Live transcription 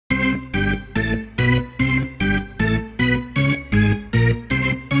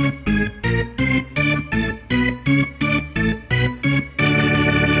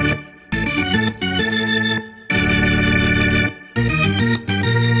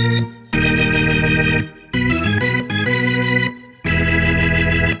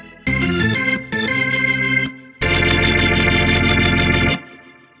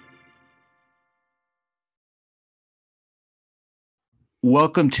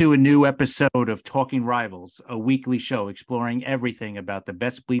Welcome to a new episode of Talking Rivals, a weekly show exploring everything about the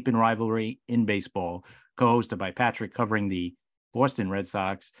best bleeping rivalry in baseball, co-hosted by Patrick covering the Boston Red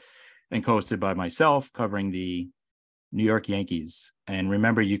Sox and co-hosted by myself covering the New York Yankees. And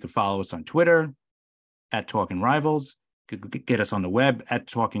remember, you can follow us on Twitter at Talking Rivals. You could get us on the web at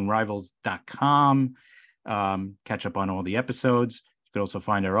talkingrivals.com. Catch up on all the episodes. You could also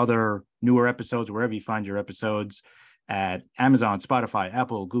find our other newer episodes wherever you find your episodes at Amazon, Spotify,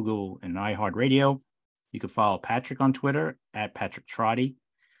 Apple, Google, and iHeartRadio. You can follow Patrick on Twitter at Patrick Trotty,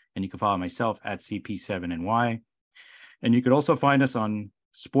 and you can follow myself at CP7NY. And you could also find us on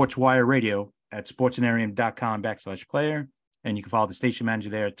SportsWire Radio at sportsanarium.com/player. And you can follow the station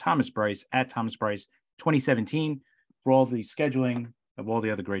manager there, Thomas Bryce, at Thomas Bryce 2017 for all the scheduling of all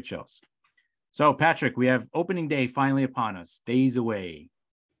the other great shows. So, Patrick, we have opening day finally upon us, days away.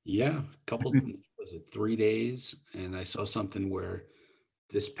 Yeah, a couple, was it 3 days? And I saw something where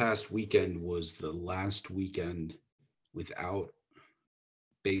this past weekend was the last weekend without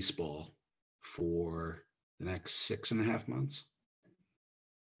baseball for the next 6.5 months.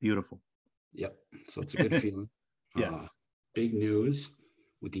 Beautiful. Yep. So it's a good feeling. Yes. Big news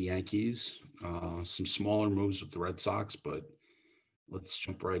with the Yankees, some smaller moves with the Red Sox, but let's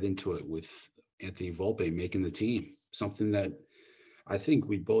jump right into it with Anthony Volpe making the team. Something that I think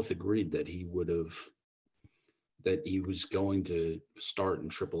we both agreed that he was going to start in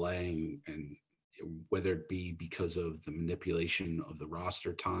AAA, and whether it be because of the manipulation of the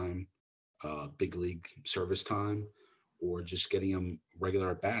roster time, big league service time, or just getting him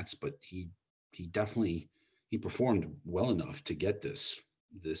regular at bats. But he definitely performed well enough to get this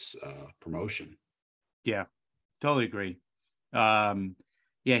promotion. Yeah, totally agree.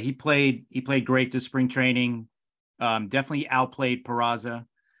 He played great this spring training. Definitely outplayed Peraza.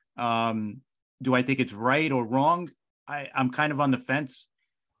 Do I think it's right or wrong? I'm kind of on the fence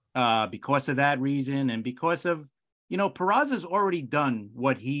because of that reason, and because of, Peraza's already done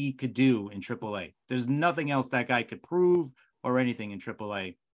what he could do in AAA. There's nothing else that guy could prove or anything in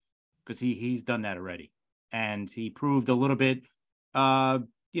AAA because he's done that already. And he proved a little bit, the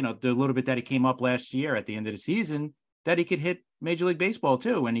little bit that he came up last year at the end of the season, that he could hit Major League Baseball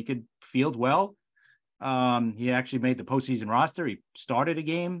too, and he could field well. He actually made the postseason roster. He started a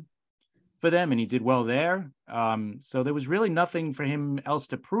game for them and he did well there. So there was really nothing for him else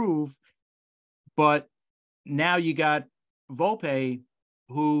to prove. But now you got Volpe,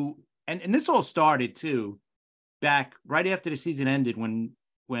 who, and this all started too, back right after the season ended when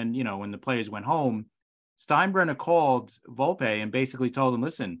the players went home. Steinbrenner called Volpe and basically told him,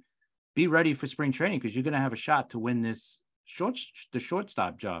 listen, be ready for spring training because you're going to have a shot to win the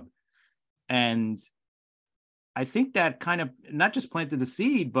shortstop job. And I think that kind of not just planted the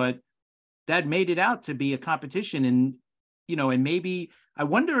seed, but that made it out to be a competition. And, and maybe I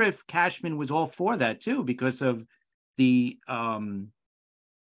wonder if Cashman was all for that too, because of the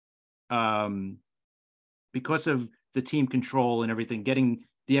team control and everything, getting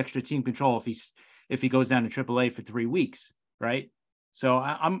the extra team control if he goes down to AAA for 3 weeks. Right. So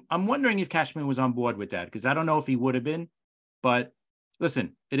I'm wondering if Cashman was on board with that, because I don't know if he would have been, but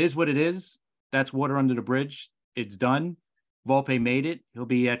listen, it is what it is. That's water under the bridge. It's done. Volpe made it. He'll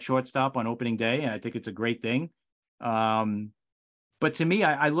be at shortstop on opening day, and I think it's a great thing. But to me,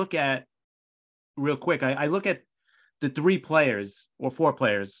 I look at real quick. I look at the 3 players or 4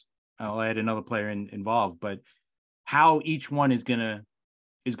 players. I'll add another player involved, but how each one is gonna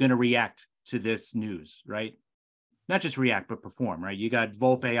react to this news, right? Not just react, but perform, right? You got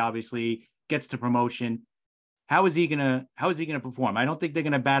Volpe, obviously gets to promotion. How is he gonna perform? I don't think they're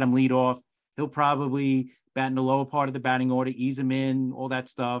gonna bat him lead off. He'll probably bat in the lower part of the batting order, ease him in, all that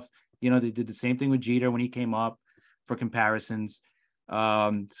stuff. They did the same thing with Jeter when he came up for comparisons.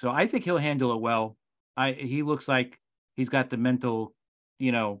 So I think he'll handle it well. He looks like he's got the mental,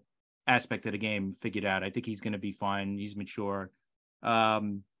 aspect of the game figured out. I think he's going to be fine. He's mature.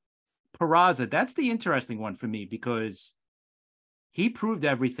 Peraza, that's the interesting one for me because he proved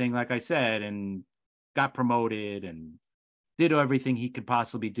everything, like I said, and got promoted and did everything he could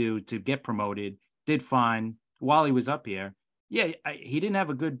possibly do to get promoted, did fine while he was up here. Yeah, he didn't have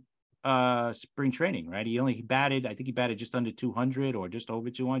a good spring training, right? He batted just under 200 or just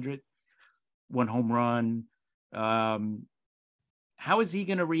over 200, 1 home run. How is he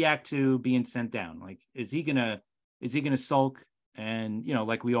going to react to being sent down? Like, is he going to sulk? And,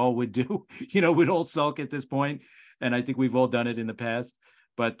 like we all would do, we'd all sulk at this point. And I think we've all done it in the past.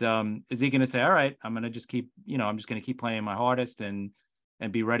 But is he going to say, all right, I'm going to just keep, I'm just going to keep playing my hardest and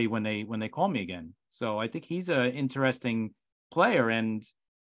be ready when they call me again? So I think he's an interesting player. And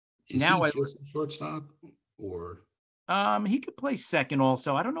Is now he just a shortstop or? He could play second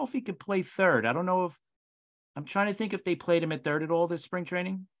also. I don't know if he could play third. I don't know if I'm trying to think if they played him at third at all this spring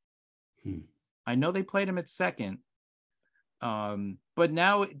training. Hmm. I know they played him at second. But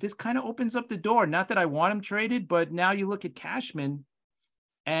now this kind of opens up the door. Not that I want him traded, but now you look at Cashman,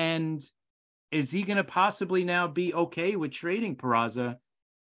 and is he going to possibly now be okay with trading Peraza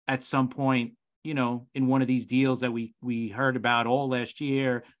at some point? In one of these deals that we heard about all last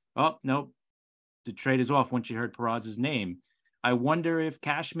year. Oh, nope, the trade is off once you heard Peraza's name. I wonder if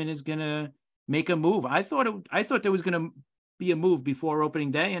Cashman is going to make a move. I thought there was going to be a move before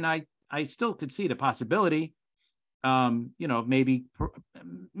opening day, and I still could see the possibility. Maybe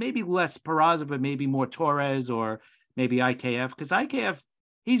less Peraza, but maybe more Torres or maybe IKF, because IKF,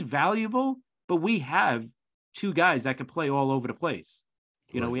 he's valuable, but we have two guys that could play all over the place.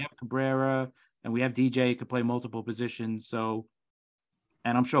 Right. We have Cabrera and we have DJ could play multiple positions. So,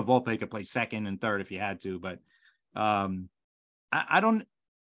 and I'm sure Volpe could play second and third if he had to, but I don't,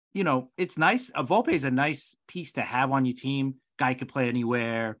 it's nice. Volpe is a nice piece to have on your team. Guy could play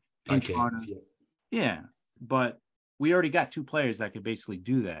anywhere, pinch Okay. runner. Yeah. But we already got two players that could basically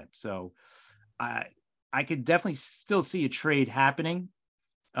do that. So I could definitely still see a trade happening.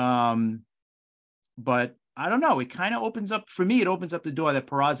 But I don't know. It kind of opens up, for me, it opens up the door that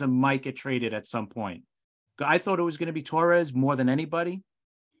Peraza might get traded at some point. I thought it was going to be Torres more than anybody,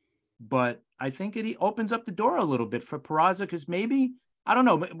 but I think it opens up the door a little bit for Peraza, because maybe, I don't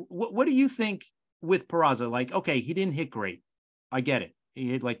know. What do you think with Peraza? Like, okay, he didn't hit great. I get it. He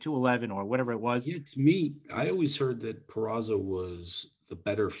hit like 211 or whatever it was. Yeah, to me, I always heard that Peraza was the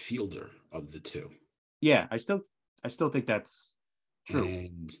better fielder of the two. Yeah, I still think that's true.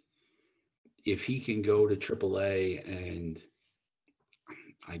 And if he can go to AAA and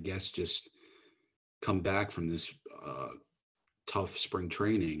I guess just come back from this tough spring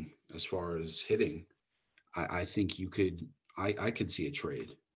training as far as hitting, I think I could see a trade,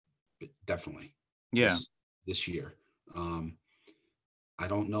 but definitely Yeah, this year. Um, I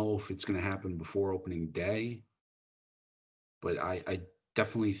don't know if it's going to happen before opening day, but I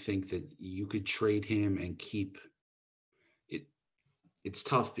definitely think that you could trade him and keep it. It's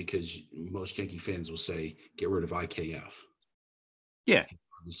tough because most Yankee fans will say, get rid of IKF. yeah,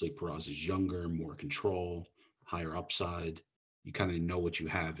 Obviously, Peraza is younger, more control, higher upside. You kind of know what you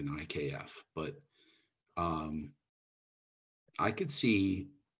have in IKF, but um, I could see.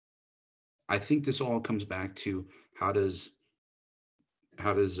 I think this all comes back to how does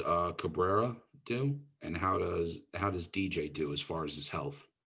Cabrera do, and how does DJ do as far as his health,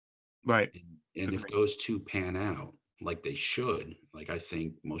 right. and if Agree. those two pan out like they should, like I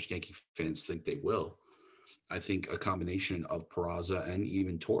think most Yankee fans think they will, I think a combination of Peraza and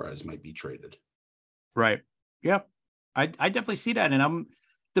even Torres might be traded. Right. Yep. I definitely see that. And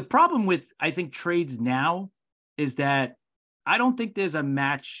the problem with, I think, trades now is that I don't think there's a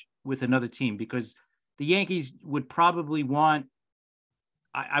match with another team, because the Yankees would probably want,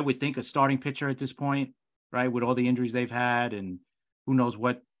 I would think, a starting pitcher at this point, right? With all the injuries they've had and who knows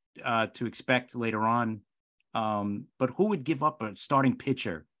what to expect later on. But who would give up a starting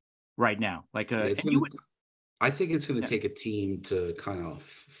pitcher right now? Like Yeah, and you would, I think it's going to yeah, take a team to kind of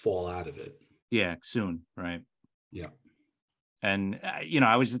fall out of it. yeah, soon, right? Yeah. And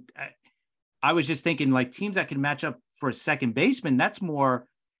I was just thinking, like, teams that can match up for a second baseman, that's more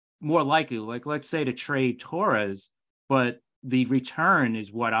likely. Like, let's say to trade Torres, but the return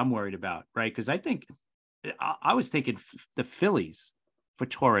is what I'm worried about, right? Because I think I was thinking the Phillies for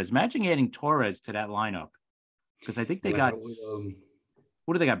Torres. Imagine adding Torres to that lineup, because I think they Yeah, got, that would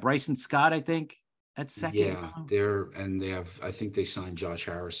what do they got? Bryson Scott, I think, at second yeah, now. they have, I think they signed Josh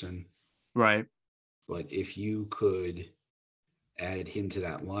Harrison, Right. but if you could add him to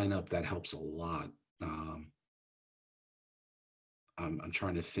that lineup, that helps a lot. Um, I'm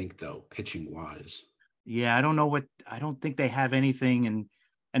trying to think though, pitching wise. Yeah, I don't think they have anything,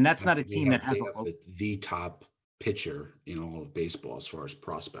 and that's not a They team that have has they a have the top pitcher in all of baseball as far as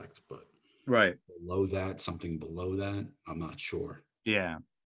prospect, but right. below that, something below that, I'm not sure. Yeah.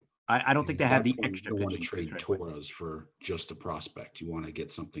 I don't And think at they have that the point, you extra don't want to pitching to trade trade with. Torres for just a prospect. You want to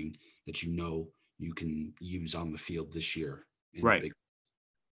get something that you know you can use on the field this year in the Right. big.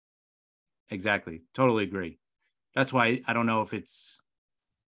 Exactly. Totally agree. That's why I don't know if it's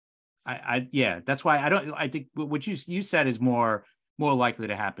yeah, that's why I think what you said is more likely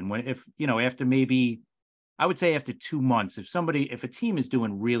to happen when, if after, maybe I would say after 2 months, if a team is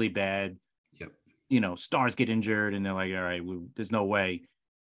doing really bad, Yep. stars get injured and they're like, all right, there's no way,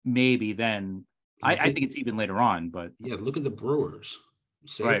 maybe then Yeah, I think it's even later on, but yeah, look at the Brewers.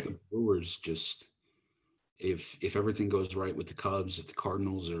 Say if right. the Brewers just if everything goes right with the Cubs, if the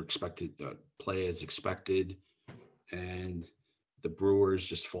Cardinals are expected play as expected, and the Brewers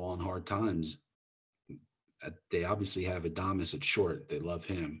just fall on hard times. They obviously have Adames at short. They love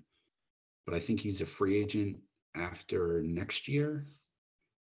him, but I think he's a free agent after next year.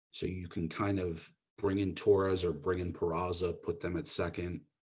 So you can kind of bring in Torres or bring in Peraza, put them at second,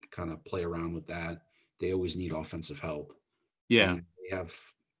 kind of play around with that. They always need offensive help. Yeah. And they have,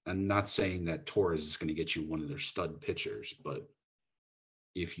 I'm not saying that Torres is going to get you one of their stud pitchers, but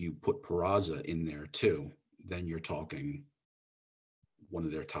if you put Peraza in there too, then you're talking one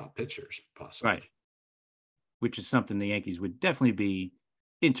of their top pitchers, Right. possibly. Which is something the Yankees would definitely be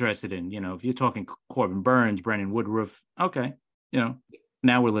interested in. If you're talking Corbin Burns, Brennan Woodruff, okay,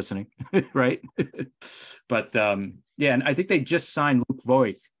 now we're listening, right? But yeah, and I think they just signed Luke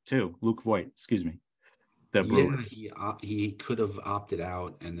Voigt too. Luke Voigt, excuse me, the Yeah, Brewers. he could have opted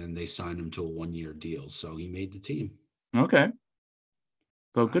out, and then they signed him to a 1 year deal, so he made the team. Okay,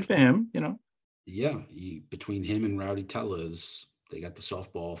 so good I, for him. yeah, between him and Rowdy Tellez, they got the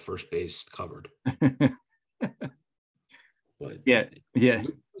softball first base covered. But Yeah, yeah,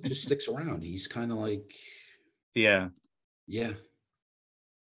 Luke just sticks around. He's kind of like, yeah. yeah,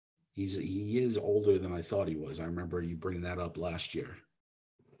 he is older than I thought he was. I remember you bringing that up last year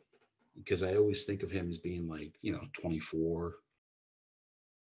because I always think of him as being like 24.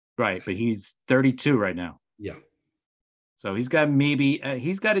 Right, but he's 32 right now, Yeah, so he's got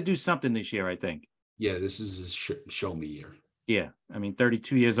to do something this year, I think. yeah. This is his show me year. Yeah, I mean,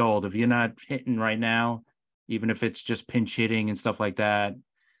 32 years old. If you're not hitting right now, even if it's just pinch hitting and stuff like that,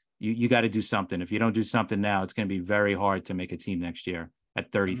 you got to do something. If you don't do something now, it's going to be very hard to make a team next year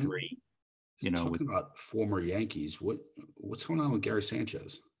at 33. Talking about former Yankees, what's going on with Gary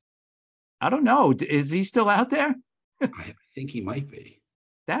Sanchez? I don't know. Is he still out there? I think he might be.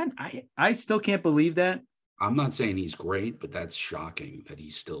 I still can't believe that. I'm not saying he's great, but that's shocking that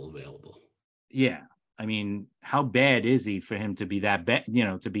he's still available. Yeah. I mean, how bad is he for him to be that bad,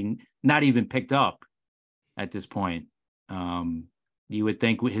 to be not even picked up at this point? You would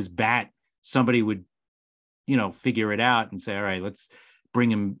think with his bat, somebody would, figure it out and say, all right, let's bring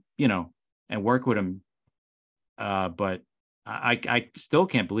him, and work with him. But I still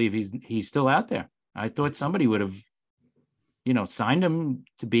can't believe he's still out there. I thought somebody would have, signed him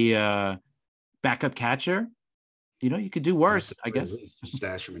to be a backup catcher. You could do worse, I guess. Least, just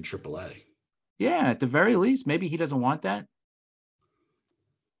stash him in AAA. Yeah, at the very least, maybe he doesn't want that.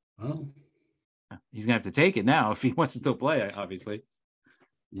 Well, he's gonna have to take it now if he wants to still play, obviously.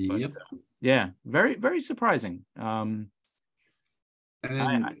 Yep. But, yeah, very, very surprising. And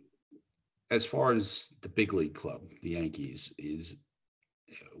as far as the big league club, the Yankees,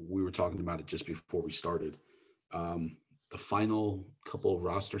 we were talking about it just before we started. The final couple of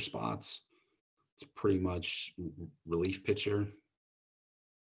roster spots, it's pretty much relief pitcher.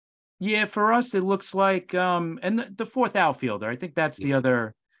 Yeah, for us, it looks like, and the fourth outfielder, I think that's the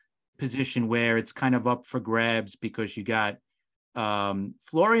other position where it's kind of up for grabs because you got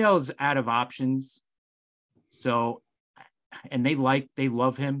Florial's out of options. So, and they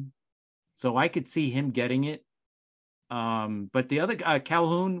love him. So I could see him getting it. But the other guy,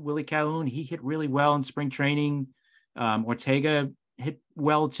 Willie Calhoun, he hit really well in spring training. Ortega hit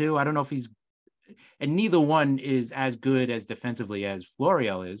well too. I don't know if and neither one is as good as defensively as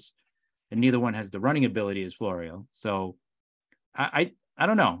Florial is, and neither one has the running ability as Florial. So I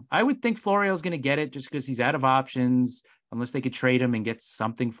don't know. I would think Florial's going to get it just because he's out of options, unless they could trade him and get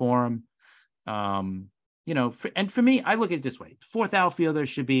something for him. And for me, I look at it this way: fourth outfielder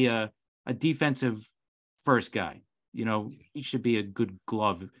should be a defensive first guy. He should be a good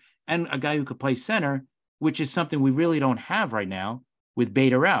glove and a guy who could play center, which is something we really don't have right now with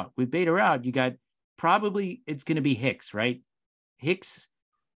Bader out. With Bader out, you got probably it's going to be Hicks, right? Hicks,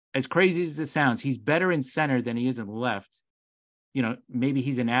 as crazy as it sounds, he's better in center than he is in left. Maybe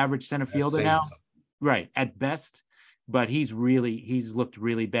he's an average center fielder now, right? At best, but he's looked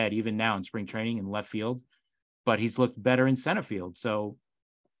really bad even now in spring training in left field, but he's looked better in center field. So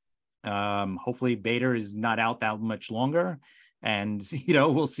hopefully Bader is not out that much longer, and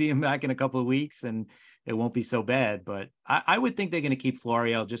we'll see him back in a couple of weeks and it won't be so bad. But I would think they're going to keep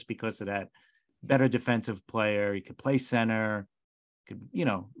Florial just because of that better defensive player. He could play center, could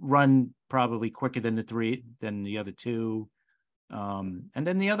run probably quicker than the other two. And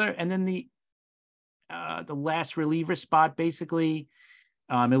then the last reliever spot, basically,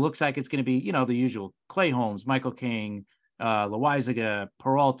 it looks like it's going to be, the usual Clay Holmes, Michael King, Loaizaga,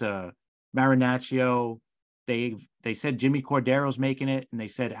 Peralta, Marinaccio. They said Jimmy Cordero's making it, and they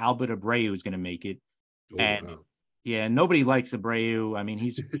said Albert Abreu is going to make it. Yeah, nobody likes Abreu. I mean,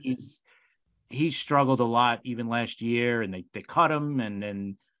 he's struggled a lot even last year, and they cut him, and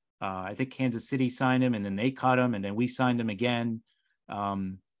then I think Kansas City signed him, and then they cut him, and then we signed him again.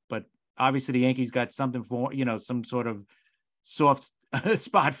 But obviously, the Yankees got something for some sort of soft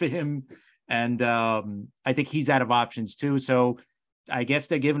spot for him, and I think he's out of options too. So I guess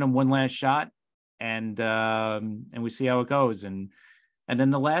they're giving him one last shot, and we see how it goes. And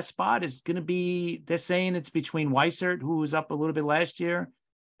then the last spot is going to be, they're saying it's between Weissert, who was up a little bit last year,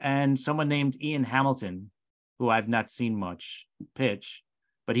 and someone named Ian Hamilton, who I've not seen much pitch,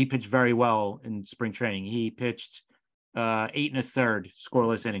 but he pitched very well in spring training. He pitched 8 1/3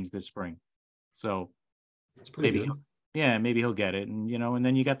 scoreless innings this spring. So It's pretty maybe, good. maybe he'll get it. And, and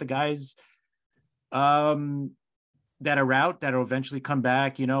then you got the guys that are out that'll eventually come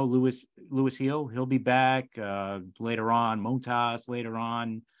back. Lewis he'll be back later on. Montas later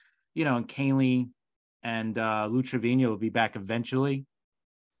on, and Canely and Lou Trevino will be back eventually.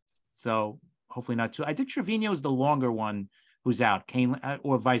 So hopefully not too. I think Trevino is the longer one who's out, Canely,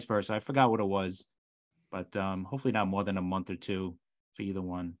 or vice versa. I forgot what it was, but hopefully not more than a month or two for either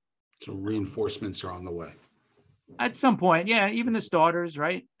one. So reinforcements are on the way. At some point, yeah, even the starters,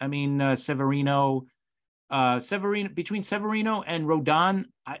 right? I mean, Severino between Severino and Rodon,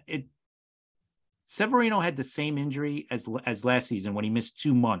 Severino had the same injury as last season when he missed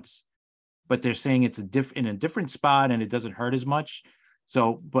 2 months, but they're saying it's in a different spot and it doesn't hurt as much.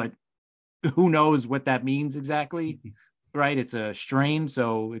 So, but who knows what that means exactly, right? It's a strain,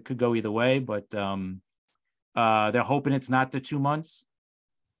 so it could go either way. But they're hoping it's not the 2 months.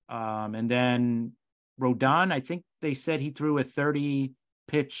 And then Rodon, I think they said he threw a 30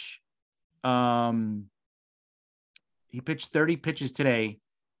 pitch. He pitched 30 pitches today,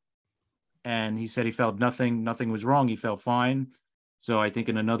 and he said he felt nothing was wrong. He felt fine. So I think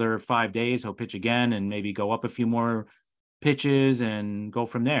in another 5 days, he'll pitch again and maybe go up a few more pitches and go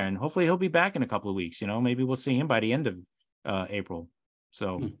from there. And hopefully he'll be back in a couple of weeks. Maybe we'll see him by the end of April.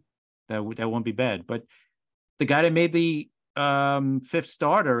 So that won't be bad. But the guy that made the fifth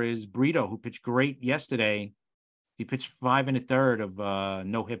starter is Brito, who pitched great yesterday. He pitched 5 1/3 of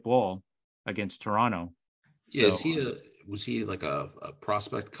no hit ball against Toronto. Yeah, so, was he like a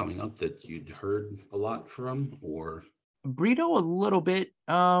prospect coming up that you'd heard a lot from, or Brito a little bit,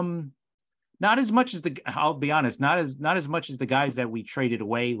 not as much as I'll be honest, not as much as the guys that we traded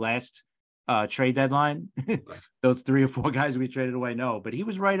away last trade deadline. Those 3 or 4 guys we traded away, no, but he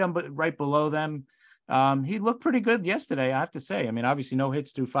was right below them. He looked pretty good yesterday, I have to say. I mean, obviously no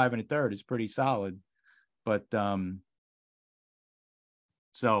hits through 5 1/3 is pretty solid, but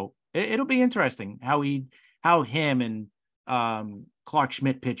so it'll be interesting how him and Clark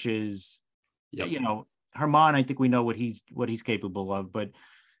Schmidt pitches. Yep. Herman, I think we know what he's capable of, but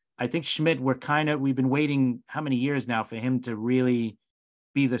I think Schmidt, we've been waiting how many years now for him to really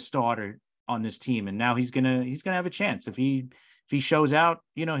be the starter on this team, and now he's gonna have a chance if he shows out.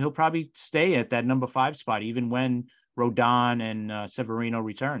 He'll probably stay at that number 5 spot even when Rodon and Severino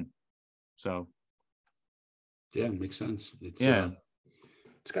return. So yeah, it makes sense. It's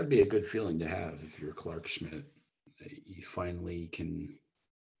it's got to be a good feeling to have if you're Clark Schmidt. You finally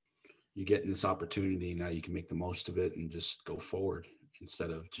you're getting this opportunity. Now you can make the most of it and just go forward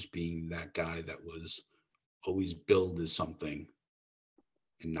instead of just being that guy that was always billed as something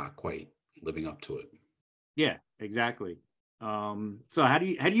and not quite living up to it. Yeah, exactly. So how do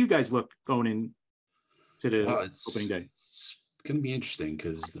you guys look going into the opening day? It's going to be interesting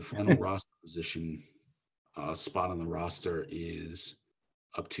because the final roster position spot on the roster is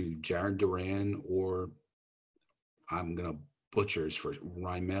up to Jared Duran, or I'm going to butchers for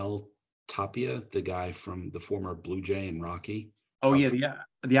Raimel Tapia, the guy from the former Blue Jay and Rocky. Oh, yeah,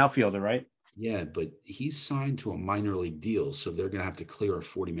 the outfielder, right? Yeah, but he's signed to a minor league deal, so they're going to have to clear a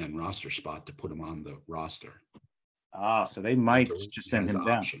 40-man roster spot to put him on the roster. So they might just send him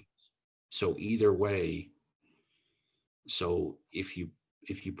down. So either way, if you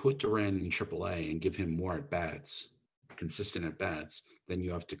put Duran in AAA and give him more at-bats, consistent at-bats, then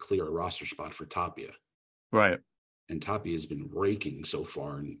you have to clear a roster spot for Tapia. Right. And Tapia has been raking so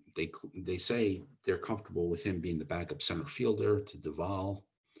far, and they say they're comfortable with him being the backup center fielder to Duvall,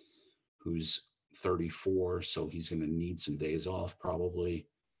 who's 34, so he's going to need some days off probably.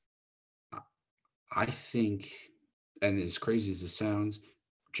 I think, and as crazy as it sounds,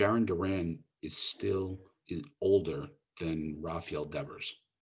 Jaron Duran is older than Rafael Devers.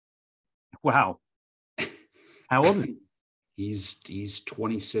 Wow. How old is he? He's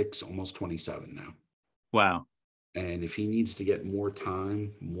 26, almost 27 now. Wow. And if he needs to get more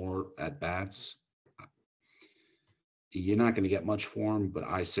time, more at bats, you're not going to get much for him. But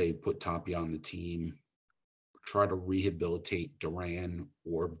I say put Tapia on the team, try to rehabilitate Duran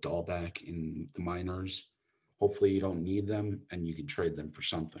or Dahlbeck in the minors. Hopefully, you don't need them, and you can trade them for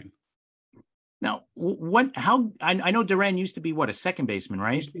something. Now, I know Duran used to be what, a second baseman, He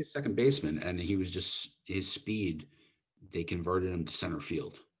right? used to be a second baseman, and he was just his speed. They converted him to center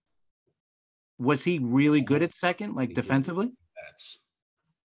field. Was he really good at second, like He did defensively? bats.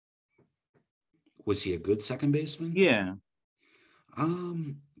 Was he a good second baseman? Yeah.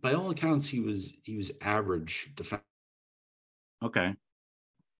 By all accounts, he was average defense. Okay.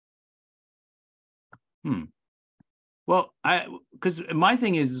 Hmm. Well, because my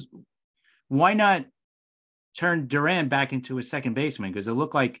thing is, why not turn Duran back into a second baseman? Because it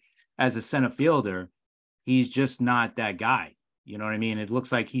looked like as a center fielder, he's just not that guy. You know what I mean? It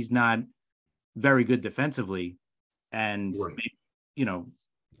looks like he's not very good defensively. And, Right. you know,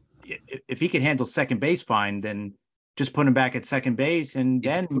 if he can handle second base fine, then just put him back at second base. And If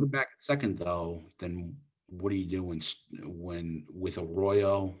you then, put him back at second, though, then what do you do when with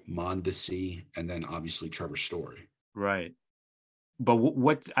Arroyo, Mondesi, and then obviously Trevor Story? right. But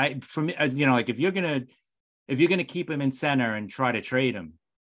for me, like if you're gonna keep him in center and try to trade him,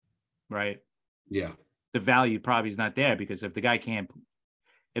 right? Yeah. The value probably is not there because if the guy can't,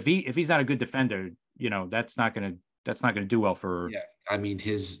 if he's not a good defender, that's not gonna do well for. Yeah. I mean,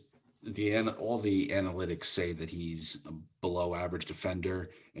 all the analytics say that he's a below average defender,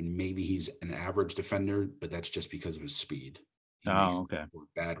 and maybe he's an average defender, but that's just because of his speed. He makes Oh, okay.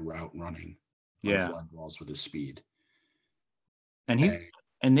 bad route running on Yeah. fly balls with his speed. And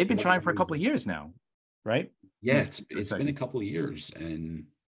And they've the been other trying for a couple of reason, years now, right? yeah, Make it's been a couple of years, and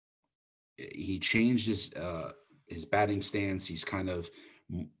he changed his batting stance. He's kind of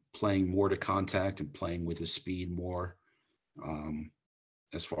playing more to contact and playing with his speed more,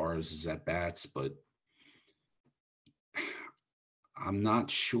 as far as his at bats. But I'm not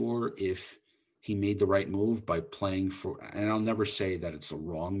sure if he made the right move by playing for. And I'll never say that it's the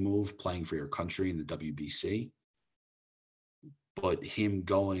wrong move playing for your country in the WBC. But him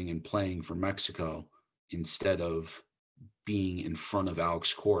going and playing for Mexico instead of being in front of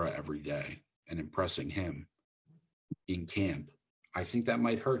Alex Cora every day and impressing him in camp, I think that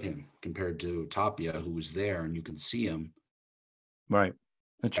might hurt him compared to Tapia, who was there and you can see him Right.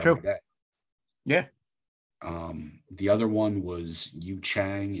 That's every true. day. Yeah. The other one was Yu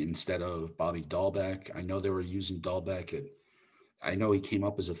Chang instead of Bobby Dahlbeck. I know they were using Dahlbeck I know he came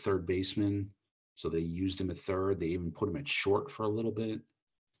up as a third baseman, so they used him at third. They even put him at short for a little bit,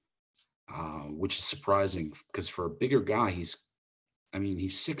 which is surprising because for a bigger guy, he's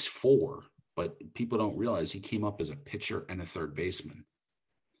 6'4", but people don't realize he came up as a pitcher and a third baseman.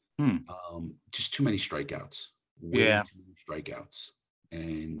 Hmm. Just too many strikeouts, way Yeah. too many strikeouts.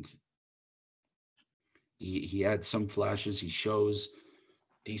 And he had some flashes. He shows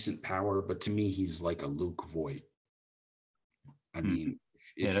decent power, but to me, he's like a Luke Voigt. I Hmm. mean,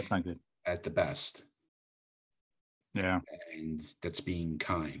 Yeah, that's if not good. at the best, Yeah. and that's being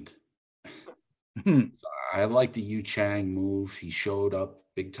kind. Hmm. I like the Yu Chang move. He showed up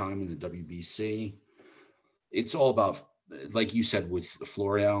big time in the WBC. It's all about, like you said, with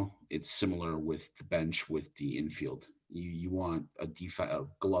Florial, it's similar with the bench with the infield. You want a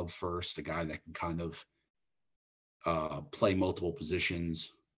glove first, a guy that can kind of play multiple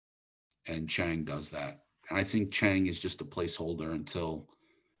positions, and Chang does that. And I think Chang is just a placeholder until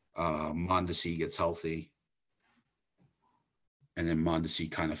Mondesi gets healthy, and then Mondesi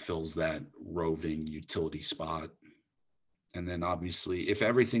kind of fills that roving utility spot. And then obviously, if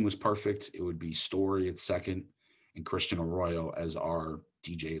everything was perfect, it would be Story at second and Christian Arroyo as our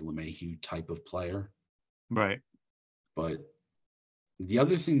DJ LeMahieu type of player. Right. But the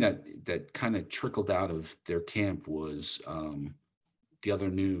other thing that kind of trickled out of their camp was the other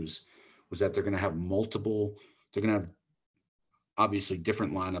news was that they're going to have multiple. They're going to have obviously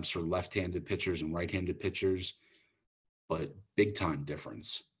different lineups for left-handed pitchers and right-handed pitchers, but big time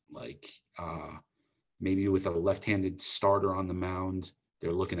difference. Like maybe with a left-handed starter on the mound,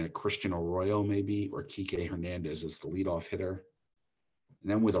 they're looking at Christian Arroyo maybe or Kike Hernandez as the leadoff hitter. And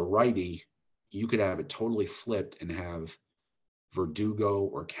then with a righty, you could have it totally flipped and have Verdugo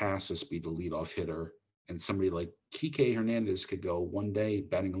or Cassis be the leadoff hitter. And somebody like Kike Hernandez could go one day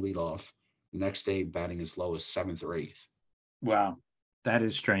batting leadoff, the next day batting as low as seventh or eighth. Wow. That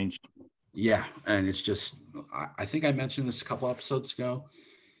is strange. Yeah. And it's just, I think I mentioned this a couple episodes ago.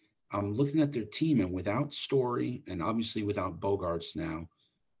 I'm looking at their team, and without Story and obviously without Bogarts now,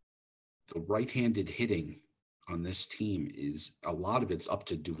 the right-handed hitting on this team is a lot of it's up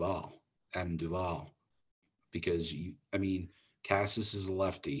to Adam Duvall, because Cassis is a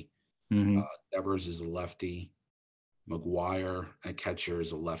lefty, Mm-hmm. Devers is a lefty, McGuire at catcher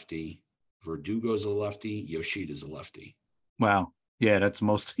is a lefty, Verdugo is a lefty, Yoshida is a lefty. Wow. Yeah, that's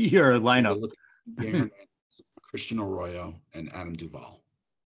most of your So you're lineup. looking at Christian Arroyo, and Adam Duvall.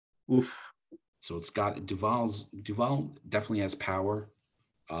 Oof. So it's got Duvall definitely has power.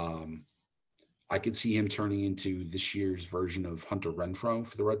 Um, I could see him turning into this year's version of Hunter Renfroe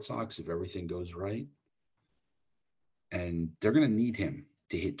for the Red Sox if everything goes right. And they're going to need him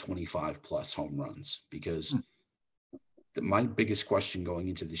to hit 25 plus home runs because my biggest question going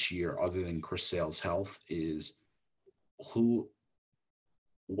into this year, other than Chris Sale's health, is who,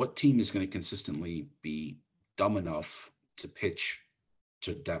 what team is going to consistently be dumb enough to pitch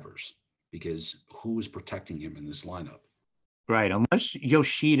to Devers? Because who is protecting him in this lineup? Right. Unless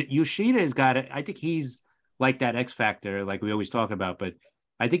Yoshida has got it. I think he's like that X factor, like we always talk about. But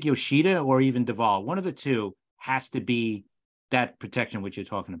I think Yoshida or even Duvall, one of the two has to be that protection which you're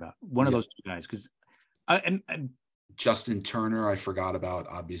talking about. One of Yeah. those two guys, because Justin Turner, I forgot about.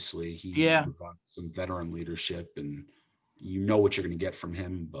 Obviously, he yeah, provides some veteran leadership, and you know what you're going to get from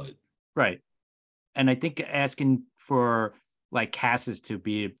him. But right. And I think asking for like Cassis to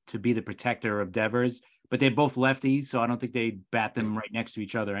be the protector of Devers, but they're both lefties, so I don't think they bat them right next to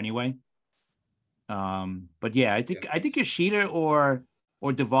each other anyway. But yeah, I think Yoshida or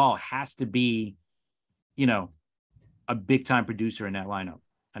Duvall has to be, you know, a big time producer in that lineup.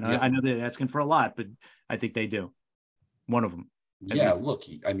 I know they're asking for a lot, but I think they do. One of them. yeah, look,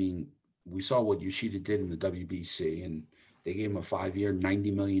 I mean, we saw what Yoshida did in the WBC, and they gave him a 5-year,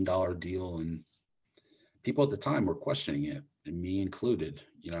 $90 million deal, and people at the time were questioning it, and me included.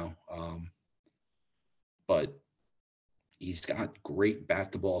 But he's got great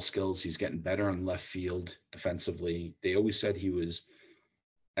bat to ball skills. He's getting better on left field defensively. They always said he was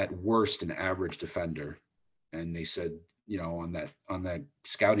at worst an average defender, and they said, on that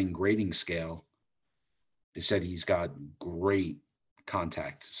scouting grading scale, they said he's got great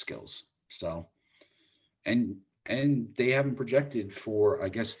contact skills. So, and they haven't projected for, I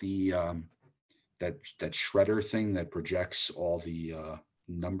guess, the that shredder thing that projects all the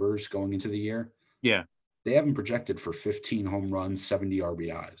numbers going into the year. Yeah. They haven't projected for 15 home runs, 70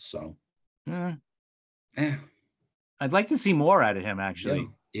 RBIs. So, I'd like to see more out of him, actually.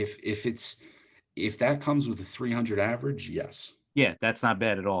 Yeah. If that comes with a 300 average, yes. Yeah, that's not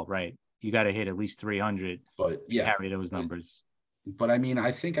bad at all, right? You got to hit at least 300 but to carry those numbers. But I mean,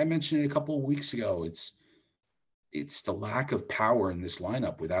 I think I mentioned it a couple of weeks ago. It's the lack of power in this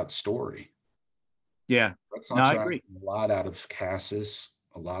lineup without Story. Yeah. Red Sox are asking a lot out of Cassis,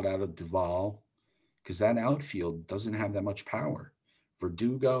 a lot out of Duvall, because that outfield doesn't have that much power.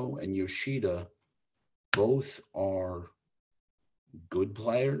 Verdugo and Yoshida both are good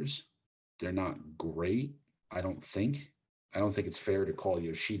players. They're not great, I don't think. I don't think it's fair to call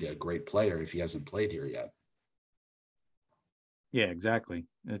Yoshida a great player if he hasn't played here yet. Yeah, exactly.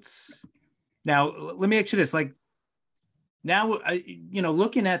 It's now, let me ask you this. Like now,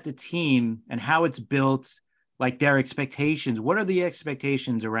 looking at the team and how it's built, like their expectations, what are the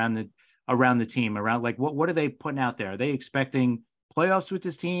expectations around the team, around like, what are they putting out there? Are they expecting playoffs with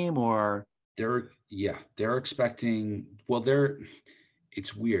this team, or they're expecting,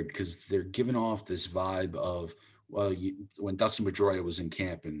 it's weird because they're giving off this vibe of, when Dustin Pedroia was in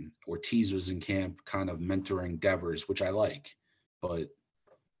camp and Ortiz was in camp, kind of mentoring Devers, which I like, but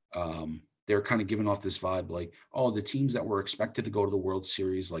they're kind of giving off this vibe like, oh, the teams that were expected to go to the World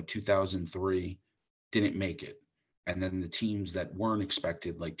Series like 2003 didn't make it. And then the teams that weren't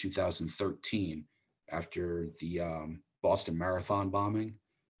expected, like 2013, after the Boston Marathon bombing,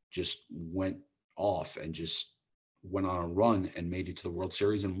 just went off and just went on a run and made it to the World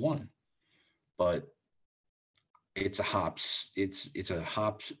Series and won. But it's a hop, skip,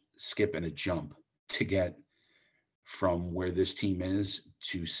 and a jump to get from where this team is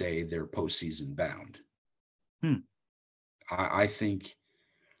to say they're postseason bound. I think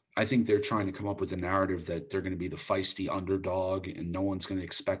they're trying to come up with a narrative that they're going to be the feisty underdog and no one's going to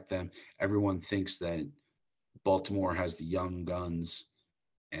expect them. Everyone thinks that Baltimore has the young guns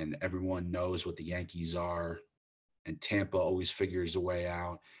and everyone knows what the Yankees are, and Tampa always figures a way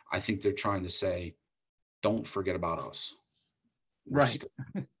out. I think they're trying to say, don't forget about us. We're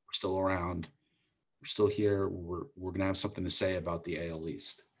still around. We're still here. We're going to have something to say about the AL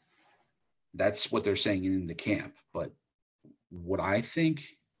East. That's what they're saying in the camp. But what I think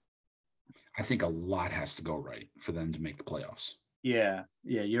a lot has to go right for them to make the playoffs. Yeah.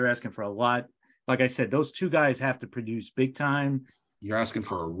 You're asking for a lot. Like I said, those two guys have to produce big time. You're asking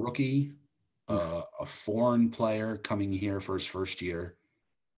for a rookie, a foreign player coming here for his first year.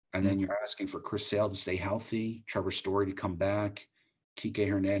 And then you're asking for Chris Sale to stay healthy, Trevor Story to come back, Kike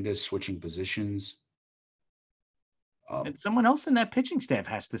Hernandez switching positions. And someone else in that pitching staff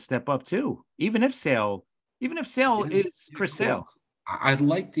has to step up too. Even if Sale is Chris Sale. I'd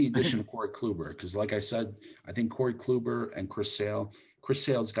like the addition of Corey Kluber because, like I said, I think Corey Kluber and Chris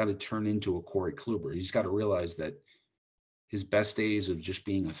Sale's got to turn into a Corey Kluber. He's got to realize that his best days of just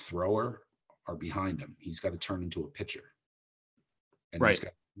being a thrower are behind him. He's got to turn into a pitcher, and he's Right.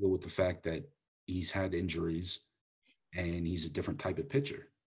 got to deal with the fact that he's had injuries and he's a different type of pitcher.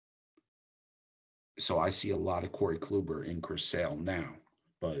 So I see a lot of Corey Kluber in Chris Sale now,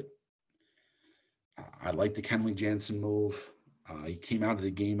 but I like the Kenley Jansen move. He came out of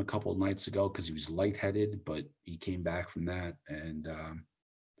the game a couple of nights ago because he was lightheaded, but he came back from that. And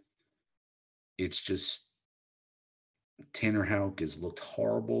it's just Tanner Houck has looked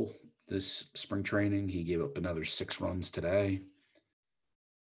horrible this spring training. He gave up another 6 runs today.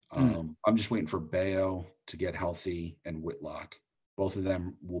 I'm just waiting for Bayo to get healthy and Whitlock. Both of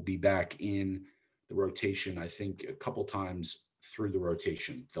them will be back in the rotation. I think a couple times through the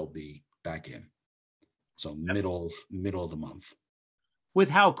rotation, they'll be back in. So middle of the month. With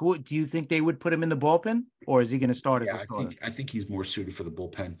Houck, do you think they would put him in the bullpen, or is he going to start as a starter? I think he's more suited for the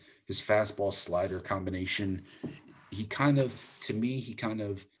bullpen. His fastball slider combination, to me, he kind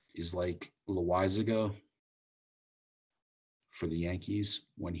of is like Loizaga for the Yankees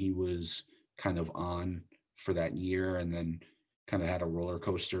when he was kind of on for that year and then kind of had a roller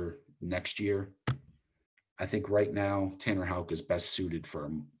coaster next year. I think right now Tanner Houck is best suited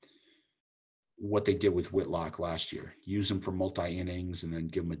for what they did with Whitlock last year. Use him for multi-innings and then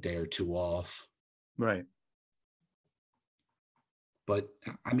give him a day or two off. Right. But,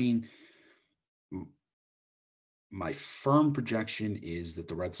 I mean, my firm projection is that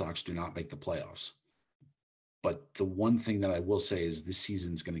the Red Sox do not make the playoffs. But the one thing that I will say is this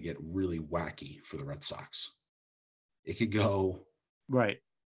season's going to get really wacky for the Red Sox. It could go right.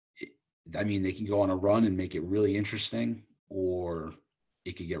 They can go on a run and make it really interesting, or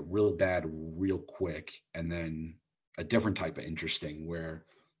it could get real bad real quick, and then a different type of interesting where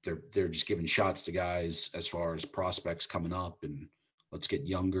they're just giving shots to guys as far as prospects coming up, and let's get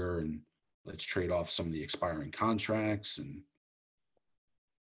younger and let's trade off some of the expiring contracts. And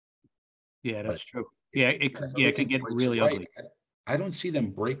yeah, that's true. Yeah, it could get really ugly. I don't see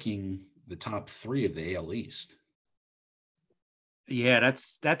them breaking the top 3 of the AL East. Yeah,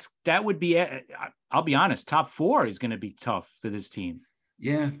 that would be. I'll be honest. Top 4 is going to be tough for this team.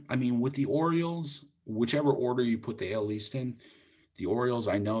 Yeah, I mean, with the Orioles, whichever order you put the AL East in, the Orioles,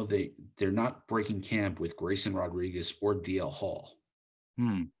 I know they're not breaking camp with Grayson Rodriguez or DL Hall.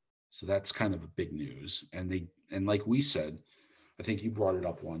 So that's kind of a big news. And like we said, I think you brought it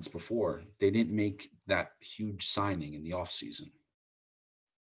up once before, they didn't make that huge signing in the offseason.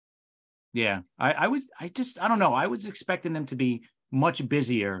 Yeah, I don't know. I was expecting them to be much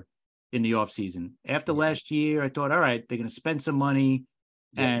busier in the offseason. After last year, I thought, all right, they're going to spend some money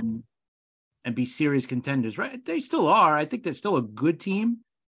and be serious contenders, right? They still are. I think they're still a good team,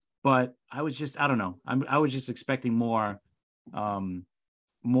 but I was just, I don't know. I was just expecting more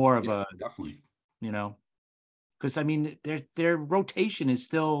of a, definitely, because I mean, their rotation is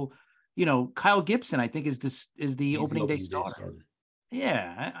still, Kyle Gibson, I think is the opening day starter.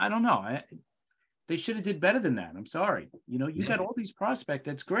 Yeah, I don't know. They should have did better than that. I'm sorry. You got all these prospects.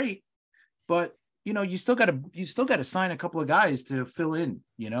 That's great, but you still got to sign a couple of guys to fill in.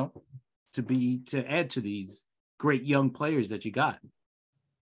 To add to these great young players that you got.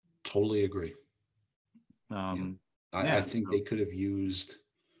 Totally agree. I think they could have used.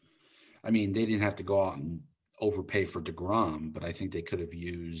 I mean, they didn't have to go out and overpay for DeGrom, but I think they could have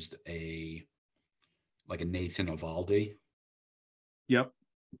used a Nathan Eovaldi. Yep.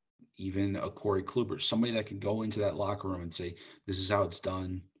 Even a Corey Kluber, somebody that can go into that locker room and say, this is how it's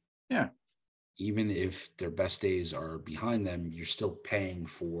done. Yeah. Even if their best days are behind them, you're still paying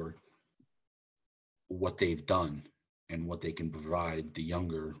for what they've done and what they can provide the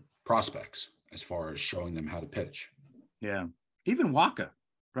younger prospects as far as showing them how to pitch. Yeah. Even Walker,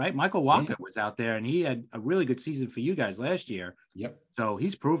 right? Michael Walker was out there and he had a really good season for you guys last year. Yep. So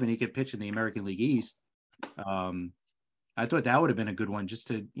he's proven he could pitch in the American League East. I thought that would have been a good one, just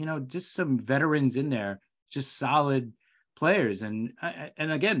to, just some veterans in there, just solid players. And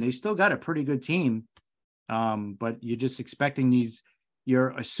again, they still got a pretty good team. But you're just expecting you're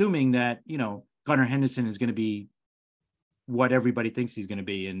assuming that, Gunnar Henderson is going to be what everybody thinks he's going to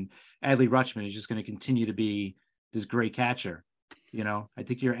be. And Adley Rutschman is just going to continue to be this great catcher. I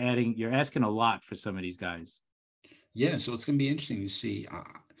think you're asking a lot for some of these guys. Yeah. So it's going to be interesting to see.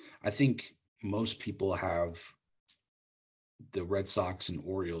 I think most people have the Red Sox and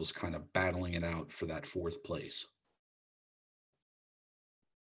Orioles kind of battling it out for that 4th place.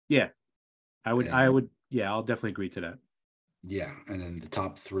 Yeah, I'll definitely agree to that. Yeah. And then the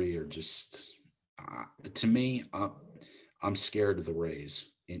top 3 are just, to me, I'm scared of the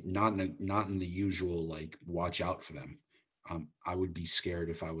Rays. Not in the usual like watch out for them. I would be scared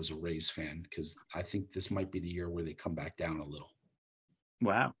if I was a Rays fan because I think this might be the year where they come back down a little.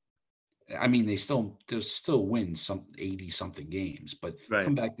 Wow. I mean, they'll still win some 80 something games, but Right.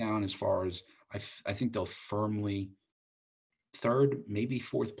 come back down as far as I think they'll firmly third, maybe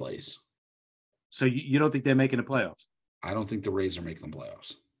fourth place. So you don't think they're making the playoffs? I don't think the Rays are making the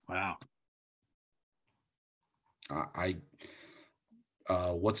playoffs. Wow. I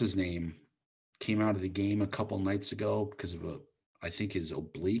what's his name came out of the game a couple nights ago because of I think his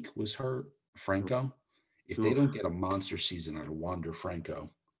oblique was hurt. Franco. If they don't Oof. get a monster season out of Wander Franco,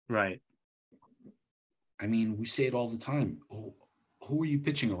 Right. I mean, we say it all the time. Who are you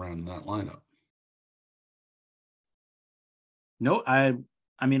pitching around in that lineup? No, I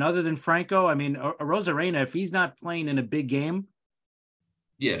mean, other than Franco, I mean, Rosarena, if he's not playing in a big game,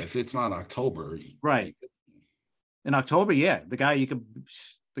 Yeah, if it's not October, right, in October, yeah, the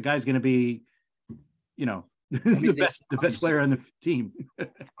guy's going to be, you know, I mean, the best player on the team.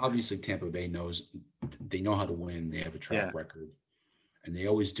 obviously Tampa Bay knows they know how to win. They have a track Yeah. record, and they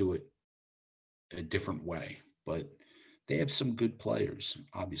always do it a different way. But they have some good players.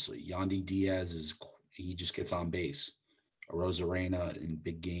 Obviously, Yandy Diaz he just gets on base. Rosarena in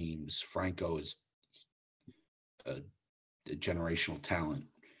big games. Franco is a generational talent.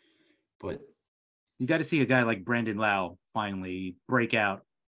 But You got to see a guy like Brandon Lau finally break out.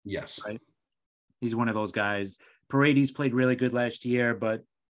 yes, Right. He's one of those guys. Paredes played really good last year, but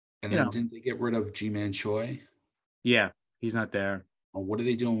and you then know, didn't they get rid of G-Man Choi? yeah, he's not there. Or what are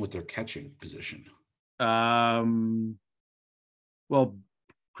they doing with their catching position? Um, well,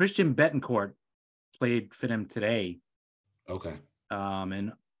 Christian Betancourt played for them today. Okay.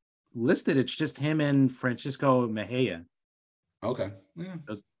 And listed it's just him and Francisco Mejia. Okay. Yeah.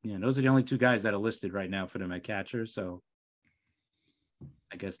 Those are the only two guys that are listed right now for them at catcher. So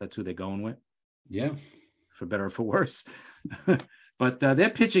I guess that's who they're going with. Yeah. For better or for worse. But their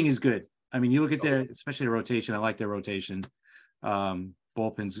pitching is good. I mean, you look at their, especially the rotation. I like their rotation.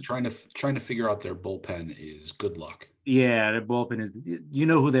 Bullpens. Trying to figure out their bullpen is good luck. Yeah, their bullpen is. You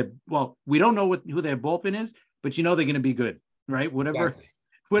know who they're. Well, we don't know who their bullpen is, but you know they're going to be good, right?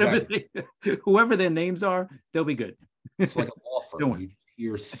 Exactly. Whoever their names are, they'll be good. It's like a law firm. You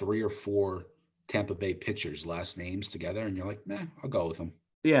hear 3 or 4 Tampa Bay pitchers' last names together, and you're like, nah, I'll go with them.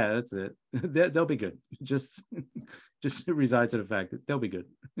 Yeah, that's it. They'll be good. Just resides to the fact that they'll be good.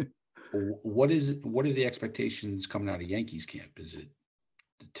 What are the expectations coming out of Yankees camp? Is it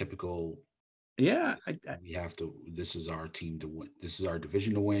the typical? Yeah, we have to. This is our team to win. This is our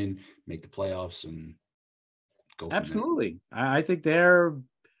division to win. Make the playoffs and go. Absolutely. I think they're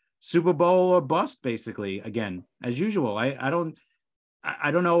Super Bowl or bust, basically. Again, as usual. I don't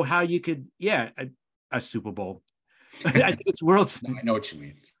know how you could. Yeah, a Super Bowl. I think it's World. No, I know what you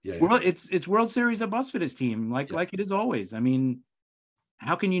mean. Yeah, it's World Series or bust for this team, like it is always. I mean,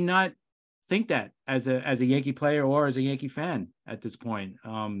 how can you not think that as a Yankee player or as a Yankee fan at this point?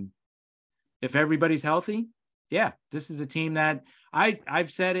 If everybody's healthy, yeah, this is a team that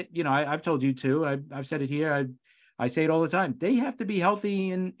I've said it. I've told you too. I've said it here. I say it all the time. They have to be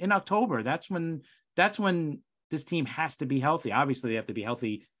healthy in October. That's when this team has to be healthy. Obviously, they have to be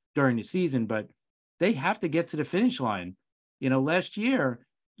healthy during the season, but they have to get to the finish line. Last year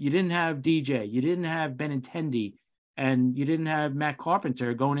you didn't have DJ, you didn't have Benintendi, and you didn't have Matt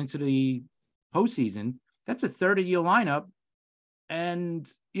Carpenter going into the postseason. That's a 30-year lineup, and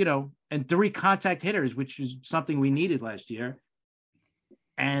 3 contact hitters, which is something we needed last year.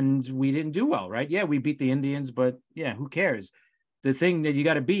 And we didn't do well, right? Yeah, we beat the Indians, but yeah, who cares? The thing that you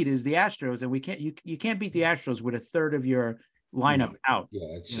got to beat is the Astros, and you can't beat the Astros with a third of your lineup out.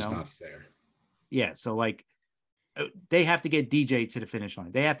 Yeah, it's just not fair. Yeah, so they have to get DJ to the finish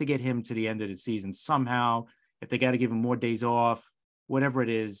line. They have to get him to the end of the season somehow. If they got to give him more days off, whatever it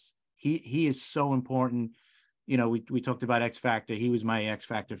is, he is so important. We talked about X Factor. He was my X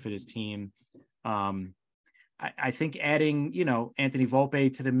Factor for this team. I think adding, Anthony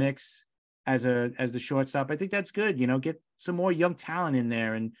Volpe to the mix as the shortstop, I think that's good. Get some more young talent in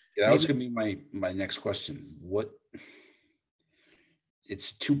there. And that was going to be my next question.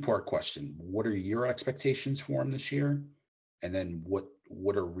 It's a 2-part question. What are your expectations for him this year? And then what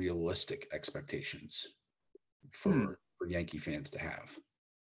are realistic expectations for Yankee fans to have?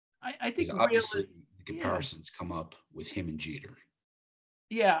 I think obviously the comparisons come up with him and Jeter.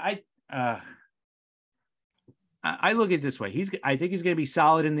 Yeah, I look at it this way. I think he's going to be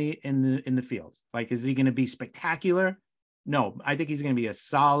solid in the field. Like, is he going to be spectacular? No, I think he's going to be a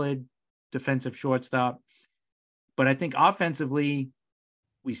solid defensive shortstop. But I think offensively,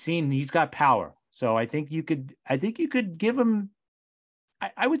 we've seen he's got power. So I think you could give him,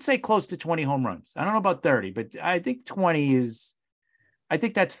 I would say close to 20 home runs. I don't know about 30, but I think 20 is, I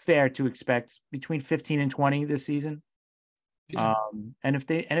think that's fair to expect between 15 and 20 this season. Yeah. And if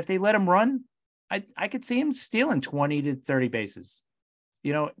they let him run, I could see him stealing 20 to 30 bases,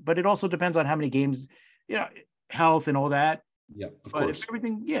 but it also depends on how many games, health and all that. Yeah, of But if course.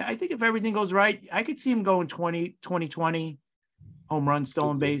 everything, yeah, I think if everything goes right, I could see him going 20 home runs,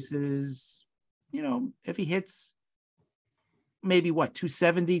 stolen bases. If he hits maybe what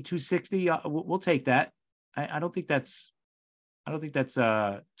 270, 260, we'll take that. I don't think that's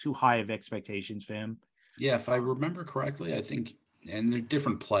too high of expectations for him. Yeah, if I remember correctly, I think, and they're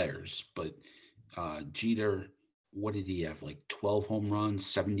different players, but Jeter, what did he have? Like 12 home runs,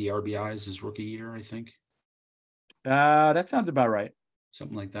 70 RBIs his rookie year, I think, That sounds about right.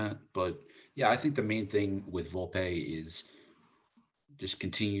 something like that. But yeah, I think the main thing with Volpe is just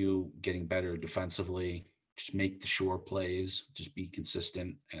continue getting better defensively, just make the sure plays, just be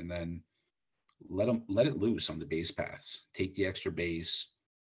consistent, and then let it loose on the base paths. Take the extra base,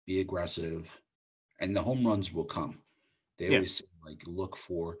 be aggressive, and the home runs will come. They Yeah, always say, like, look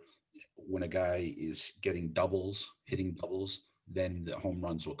for when a guy is getting doubles, hitting doubles, then the home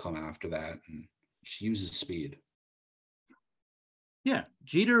runs will come after that, and just use his speed. yeah.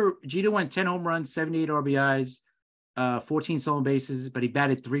 Jeter went 10 home runs, 78 RBIs, 14 stolen bases, but he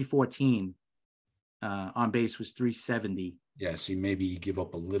batted 314. On base was 370. Yeah, so maybe you give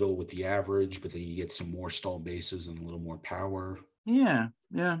up a little with the average, but then you get some more stolen bases and a little more power. Yeah,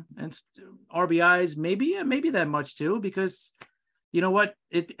 yeah, and RBIs maybe, yeah, maybe that much too, because you know what,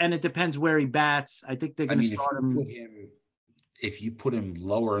 it depends where he bats. I think they're I going to mean, start him. if you put him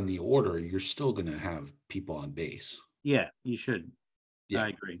lower in the order, you're still going to have people on base. Yeah, you should. Yeah. I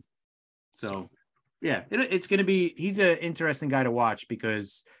agree. So So, yeah, it's going to be. He's an interesting guy to watch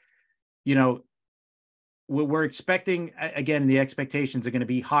because you know we're expecting, again, the expectations are going to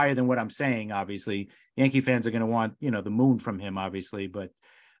be higher than what I'm saying. Obviously, Yankee fans are going to want the moon from him, obviously, but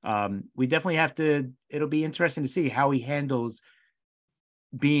we definitely have to. It'll be interesting to see how he handles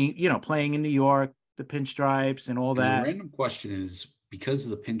being, playing in New York, the pinstripes and all and the that. random question is, because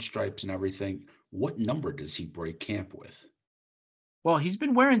of the pinstripes and everything, what number does he break camp with? Well, he's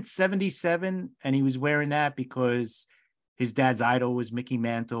been wearing 77, and he was wearing that because his dad's idol was Mickey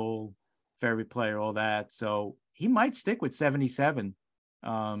Mantle, favorite player, all that. So he might stick with 77.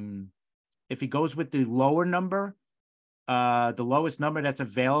 Um, if he goes with the lower number, the lowest number that's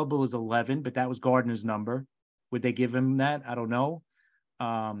available is 11, but that was Gardner's number. Would they give him that? I don't know.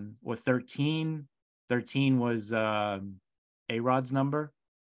 Or 13. 13 was A-Rod's number.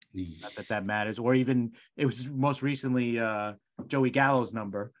 Not that that matters. Or even it was most recently Joey Gallo's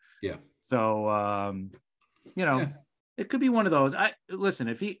number. Yeah. So Yeah. it could be one of those. I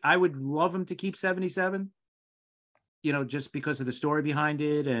would love him to keep 77, just because of the story behind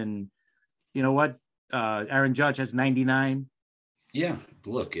it. And you know what? Aaron Judge has 99. Yeah.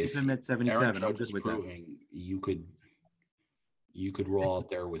 Look, Keep if him at Aaron 77. I'm Judge good is with that. proving you could roll out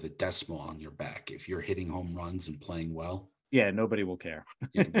there with a decimal on your back if you're hitting home runs and playing well. Yeah, nobody will care.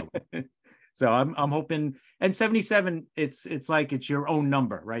 Yeah, no, So I'm hoping, and 77, it's like it's your own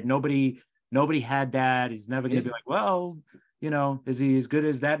number, right? Nobody had that. He's never gonna yeah, be like, well, is he as good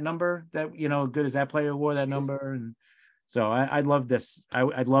as that number, that good as that player who wore that sure. number? And so I love this.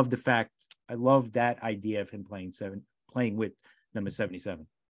 I love the fact, I love that idea of him playing with number 77.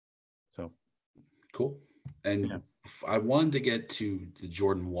 So Cool. yeah. And I wanted to get to the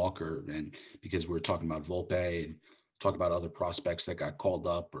Jordan Walker, and because we were talking about Volpe and talk about other prospects that got called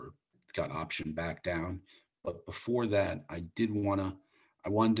up or got optioned back down. But before that, I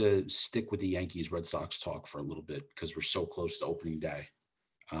wanted to stick with the Yankees Red Sox talk for a little bit because we're so close to opening day.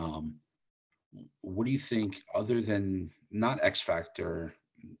 Um, what do you think, other than not X factor,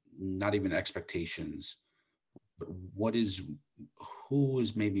 not even expectations, but who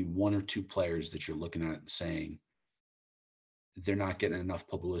is maybe one or two players that you're looking at and saying they're not getting enough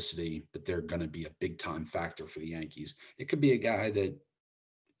publicity, but they're going to be a big time factor for the Yankees? It could be a guy that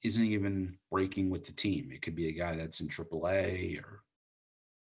isn't even breaking with the team. It could be a guy that's in AAA or.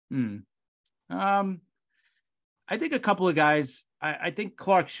 Hmm. Um, I think a couple of guys. I think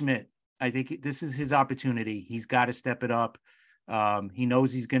Clark Schmidt. I think this is his opportunity. He's got to step it up. He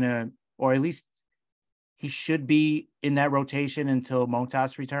knows he's gonna, or at least he should be in that rotation until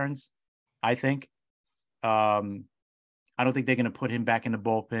Montas returns. I think. I don't think they're going to put him back in the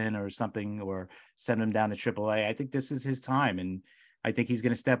bullpen or something, or send him down to AAA. I think this is his time, and I think he's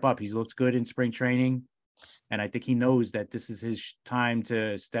going to step up. He's looked good in spring training, and I think he knows that this is his time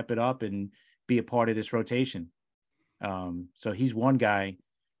to step it up and be a part of this rotation. So he's one guy.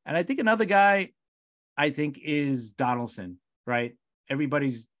 And I think another guy, I think, is Donaldson, right?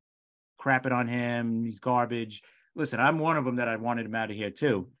 Everybody's crapping on him. He's garbage. Listen, I'm one of them that I wanted him out of here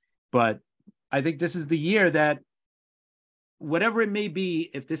too. But I think this is the year that, whatever it may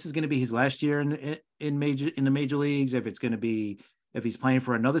be, if this is going to be his last year in the major leagues, if it's going to be, if he's playing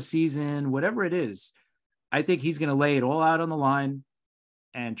for another season, whatever it is, I think he's going to lay it all out on the line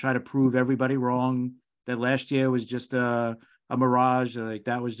and try to prove everybody wrong that last year was just a mirage. Like,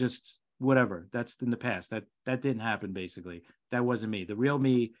 that was just whatever. That's in the past. That didn't happen. Basically, that wasn't me. The real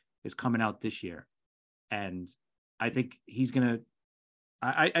me is coming out this year, and I think he's gonna.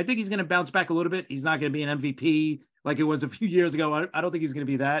 I think he's gonna bounce back a little bit. He's not gonna be an MVP like it was a few years ago. I don't think he's gonna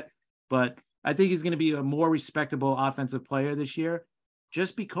be that, but I think he's gonna be a more respectable offensive player this year.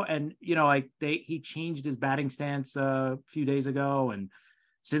 Just because, and like he changed his batting stance a few days ago, and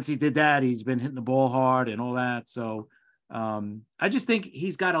since he did that, he's been hitting the ball hard and all that. So I just think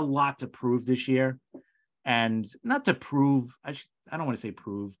he's got a lot to prove this year, and not to prove. I don't want to say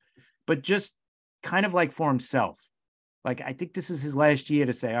prove, but just kind of like for himself. Like, I think this is his last year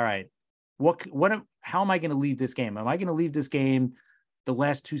to say, all right, how am I going to leave this game? Am I going to leave this game the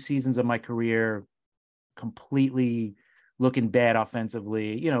last 2 seasons of my career completely looking bad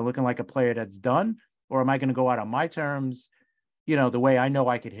offensively, looking like a player that's done? Or am I going to go out on my terms, the way I know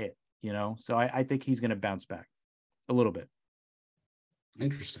I could hit, So I think he's going to bounce back a little bit.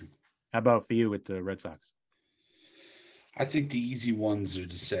 Interesting. How about for you with the Red Sox? I think the easy ones are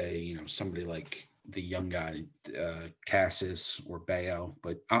to say, somebody like the young guy, Cassis or Bayo,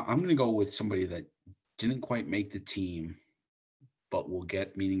 but I'm going to go with somebody that didn't quite make the team, but will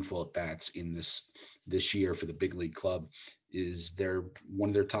get meaningful at bats in this year for the big league club. Is one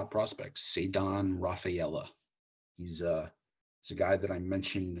of their top prospects, Ceddanne Rafaela. He's a guy that I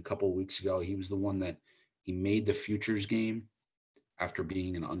mentioned a couple of weeks ago. He was the one that he made the futures game after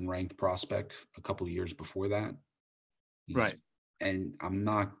being an unranked prospect a couple of years before that. Right. And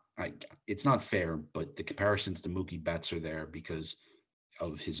it's not fair, but the comparisons to Mookie Betts are there because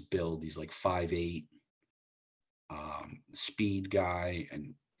of his build. He's like 5'8", speed guy,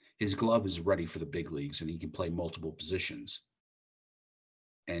 and his glove is ready for the big leagues, and he can play multiple positions.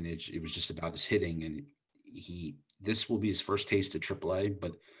 And it was just about his hitting, and this will be his first taste at AAA.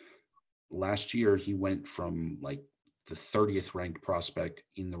 But last year he went from like the 30th ranked prospect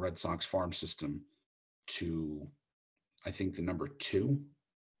in the Red Sox farm system to, I think, the number 2.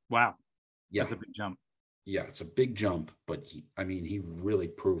 Wow. Yeah. That's a big jump. Yeah, it's a big jump, but he really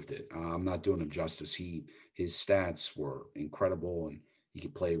proved it. I'm not doing him justice. His stats were incredible, and he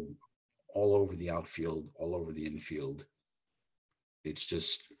could play all over the outfield, all over the infield. It's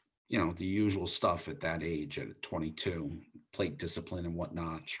just, the usual stuff at that age, at 22, plate discipline and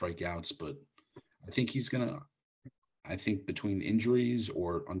whatnot, strikeouts. But I think between injuries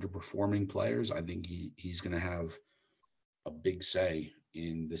or underperforming players, I think he's going to have a big say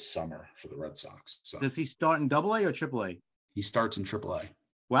in this summer for the Red Sox. So does he start in AA or AAA? He starts in AAA.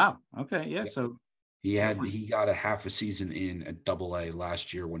 Wow. Okay. Yeah. So he got a half a season in at AA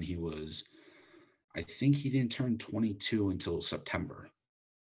last year when he was, I think he didn't turn 22 until September.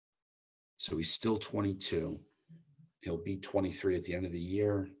 So he's still 22. He'll be 23 at the end of the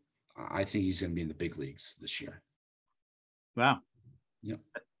year. I think he's going to be in the big leagues this year. Wow. Yeah.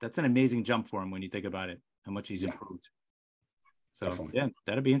 That's an amazing jump for him when you think about it, how much he's improved. So, definitely. Yeah,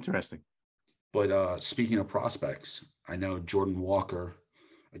 that'd be interesting. But speaking of prospects, I know Jordan Walker,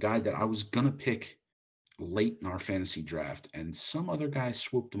 a guy that I was going to pick late in our fantasy draft, and some other guy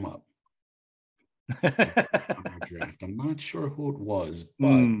swooped him up. Draft. I'm not sure who it was,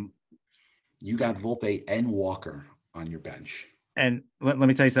 but you got Volpe and Walker on your bench. And let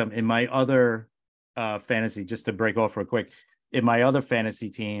me tell you something. In my other fantasy, just to break off real quick, in my other fantasy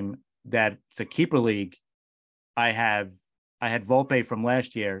team that's a keeper league, I had Volpe from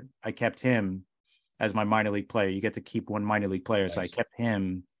last year. I kept him as my minor league player. You get to keep one minor league player. Nice. So I kept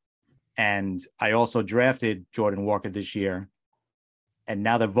him. And I also drafted Jordan Walker this year. And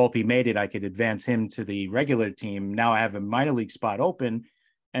now that Volpe made it, I could advance him to the regular team. Now I have a minor league spot open.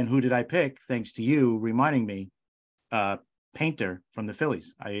 And who did I pick? Thanks to you reminding me, Painter from the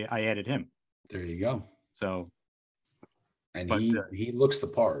Phillies. I added him. There you go. So. And he looks the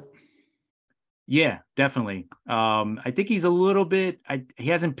part. Yeah, definitely. I think he's a little bit. He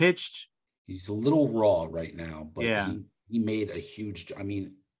hasn't pitched. He's a little raw right now, but yeah. he made a huge. I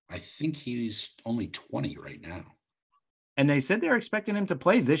mean, I think he's only 20 right now. And they said they're expecting him to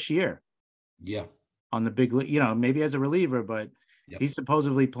play this year. Yeah. On the big league, maybe as a reliever, but he's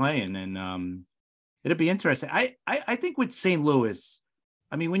supposedly playing, and it'll be interesting. I think with St. Louis,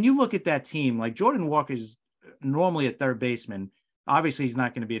 I mean, when you look at that team, like Jordan Walker's normally a third baseman. Obviously, he's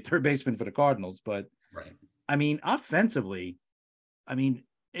not going to be a third baseman for the Cardinals, but Right. I mean, offensively, I mean,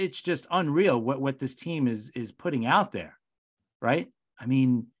 it's just unreal what this team is putting out there, right? I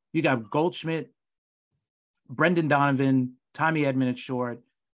mean, you got Goldschmidt, Brendan Donovan, Tommy Edman at short,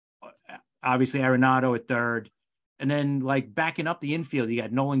 obviously Arenado at third, and then like backing up the infield, you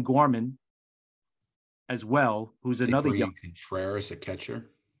got Nolan Gorman as well, who's They another bring young, in Contreras, a catcher.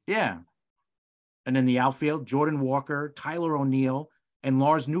 yeah. And then the outfield, Jordan Walker, Tyler O'Neill, and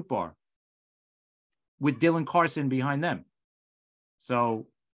Lars Nootbaar with Dylan Carson behind them. So,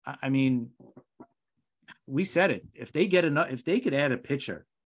 I mean, we said it. If they get enough, if they could add a pitcher,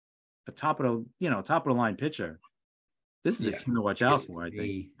 a top of the line pitcher, this is a Yeah. team to watch out for, I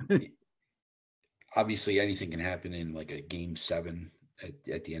think. Obviously, anything can happen in like a game 7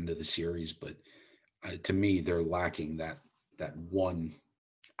 at the end of the series, but to me, they're lacking that one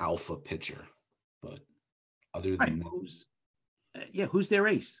alpha pitcher. But other Right. than that, Who's their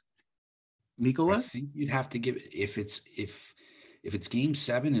ace? I Mikolas? think you'd have to give it if it's game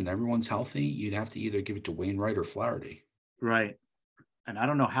 7 and everyone's healthy, you'd have to either give it to Wainwright or Flaherty. Right. And I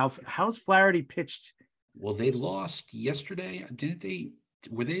don't know how's Flaherty pitched. Well, they lost yesterday, didn't they?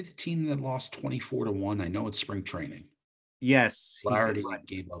 Were they the team that lost 24-1? I know it's spring training. Yes, he did. Flaherty Right.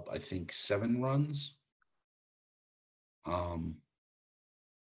 gave up, I think, 7 runs.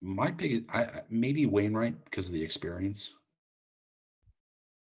 My biggest, maybe Wainwright because of the experience.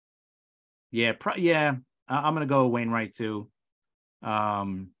 Yeah, I'm gonna go Wainwright too.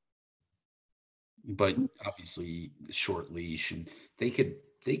 But obviously, short leash, and they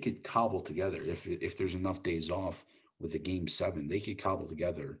could cobble together if there's enough days off with the game 7. They could cobble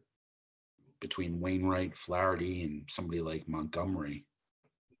together between Wainwright, Flaherty, and somebody like Montgomery.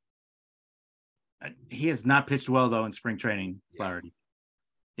 He has not pitched well though in spring training, Flaherty.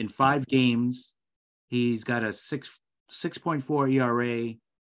 In Yeah. 5 games, he's got a 6.4 ERA,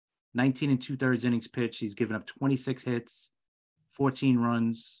 19 and 2/3 innings pitched. He's given up 26 hits, 14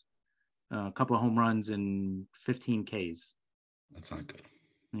 runs, a couple of home runs, and 15 Ks. That's not good.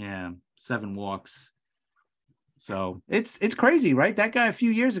 Yeah, 7 walks. So it's crazy, right? That guy a few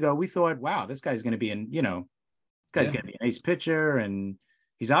years ago, we thought, wow, this guy's going to be this guy's going to be an ace pitcher, and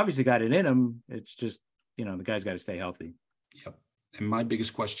he's obviously got it in him. It's just, the guy's got to stay healthy. Yep. And my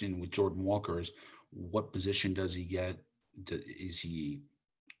biggest question with Jordan Walker is, what position does he get? Is he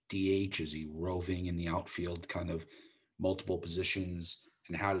DH? Is he roving in the outfield, kind of multiple positions?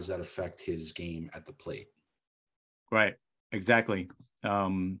 And how does that affect his game at the plate? Right. Exactly.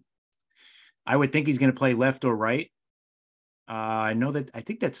 I would think he's going to play left or right. I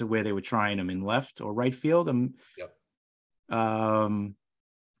think that's where they were trying him, in left or right field. Yep.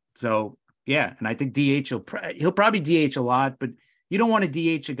 So yeah, and I think DH he'll probably DH a lot, but you don't want to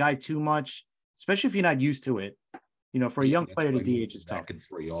DH a guy too much, especially if you're not used to it. For a young player to DH is tough. That could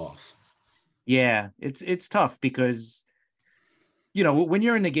throw you off. Yeah, it's tough because when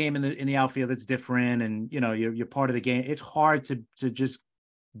you're in the game in the outfield, it's different, and you're part of the game. It's hard to just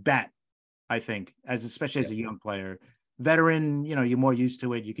bat. I think, especially as a young player. Veteran, you're more used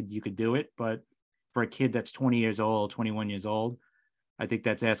to it. You could do it, but for a kid that's 20 years old, 21 years old, I think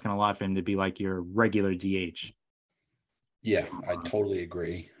that's asking a lot for him to be like your regular DH. Yeah, I totally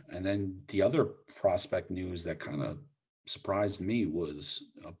agree. And then the other prospect news that kind of surprised me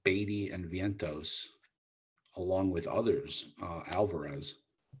was Beatty and Vientos, along with others, Alvarez,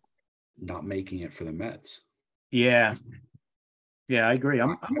 not making it for the Mets. Yeah. Yeah, I agree.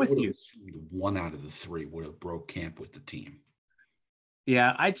 I'm with you. One out of the 3 would have broke camp with the team.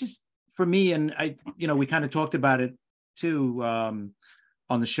 Yeah, for me, and we kind of talked about it too on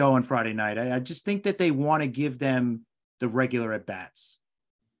the show on Friday night. I just think that they want to give them the regular at bats.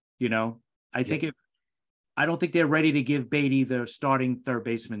 I think I don't think they're ready to give Beatty the starting third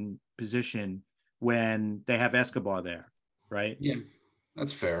baseman position when they have Escobar there, right? Yeah,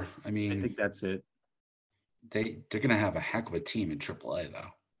 that's fair. I mean, I think that's it. They're going to have a heck of a team in AAA, though.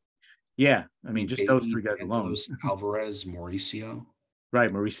 Yeah, I mean, just Beatty, those 3 guys alone. Alvarez, Mauricio.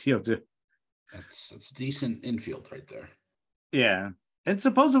 Right, Mauricio too. That's decent infield right there. Yeah, and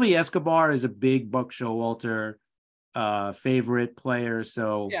supposedly Escobar is a big Buck Showalter favorite player.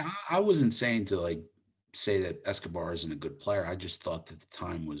 So yeah, I wasn't saying to say that Escobar isn't a good player. I just thought that the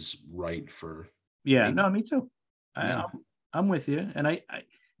time was right for. Yeah, no, me too. Yeah. I'm with you, and I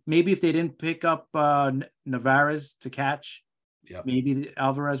maybe if they didn't pick up Navarez to catch, maybe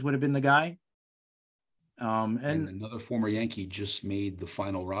Alvarez would have been the guy. And another former Yankee just made the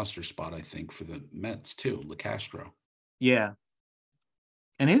final roster spot, I think, for the Mets too, LeCastro. Yeah.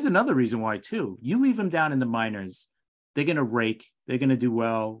 And here's another reason why too. You leave him down in the minors, they're going to rake, they're going to do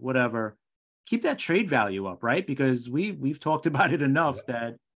well, whatever. Keep that trade value up, right? Because we've talked about it enough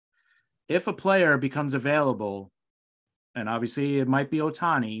that if a player becomes available, and obviously it might be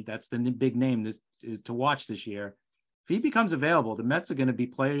Ohtani, that's the big name to watch this year. If he becomes available, the Mets are going to be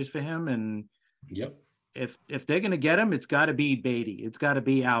players for him. And Yep. if they're going to get him, it's got to be Beatty. It's got to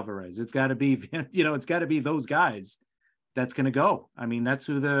be Alvarez. It's got to be, it's got to be those guys that's going to go. I mean, that's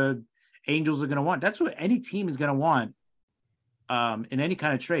who the Angels are going to want. That's what any team is going to want in any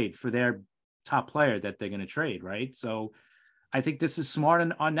kind of trade for their top player that they're going to trade, right? So I think this is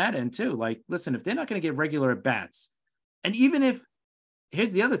smart on that end too. Like, listen, if they're not going to get regular at bats, and even if,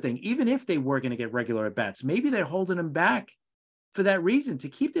 here's the other thing, even if they were going to get regular at bats, maybe they're holding them back for that reason, to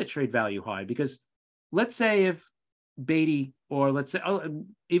keep their trade value high. Because let's say if Beatty, or let's say,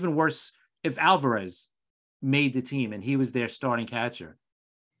 even worse, if Alvarez made the team and he was their starting catcher,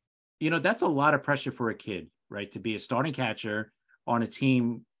 that's a lot of pressure for a kid, right? To be a starting catcher on a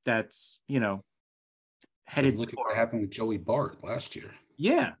team that's, headed. Look at what happened with Joey Bart last year.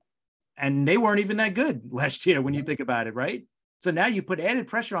 Yeah. And they weren't even that good last year when you think about it, right? So now you put added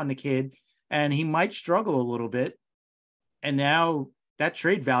pressure on the kid, and he might struggle a little bit. And now that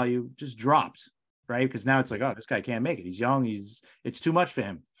trade value just drops, right? Because now it's like, oh, this guy can't make it. He's young. It's too much for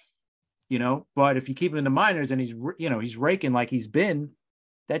him, But if you keep him in the minors and he's raking like he's been,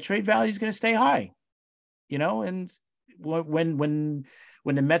 that trade value is going to stay high, And when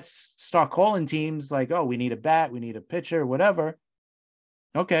the Mets start calling teams like, oh, we need a bat, we need a pitcher, whatever.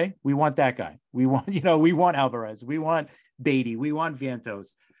 Okay, we want that guy. We want, we want Alvarez. We want Beatty. We want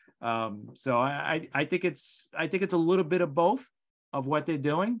Vientos. So I think it's a little bit of both of what they're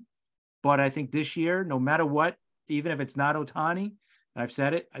doing. But I think this year, no matter what, even if it's not Ohtani, I've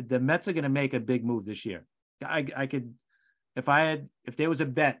said it, the Mets are going to make a big move this year. I could, if there was a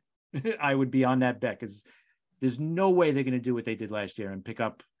bet, I would be on that bet, because there's no way they're going to do what they did last year and pick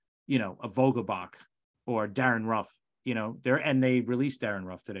up, a Vogelbach or Darren Ruff. And they released Darren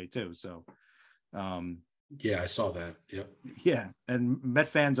Ruff today too. So, yeah, I saw that. Yep. Yeah, and Met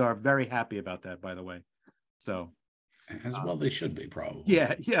fans are very happy about that, by the way. So, as well, they should be probably.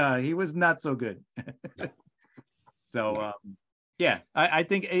 Yeah, he was not so good. So, yeah, I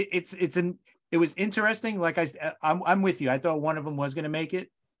think it was interesting. Like I'm with you. I thought one of them was going to make it,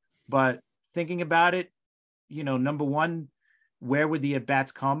 but thinking about it, number one, where would the at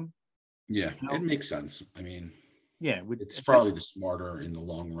bats come? Yeah, it makes sense. I mean. Yeah, it's probably the smarter in the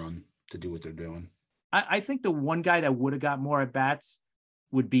long run to do what they're doing. I think the one guy that would have got more at bats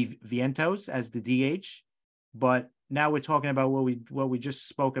would be Vientos as the DH, but now we're talking about what we just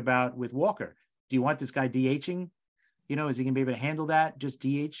spoke about with Walker. Do you want this guy DHing? Is he gonna be able to handle that? Just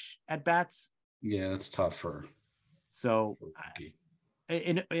DH at bats? Yeah, that's tough for. So,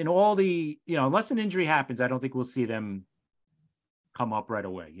 in all the unless an injury happens, I don't think we'll see them come up right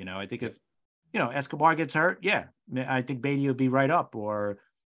away. I think if. Escobar gets hurt, yeah, I think Beatty will be right up. Or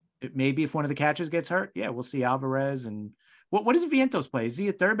maybe if one of the catchers gets hurt, yeah, we'll see Alvarez. And what does Vientos play? Is he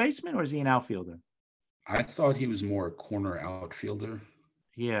a third baseman or is he an outfielder? I thought he was more a corner outfielder.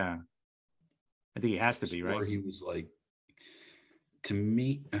 Yeah, I think he has to be, right? Or he was like, to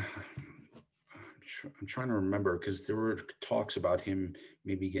me, I'm trying to remember, because there were talks about him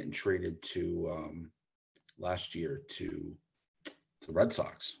maybe getting traded to last year to the Red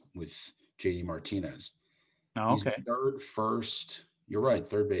Sox with JD Martinez. Oh, okay. He's third, first. You're right,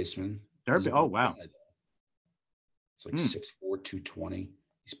 third baseman. Oh, wow. It's like 6'4", 220.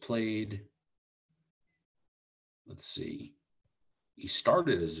 He's played, let's see. He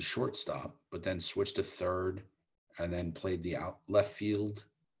started as a shortstop, but then switched to third, and then played the left field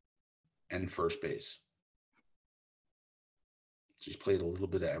and first base. So he's played a little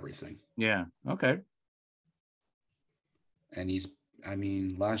bit of everything. Yeah. Okay.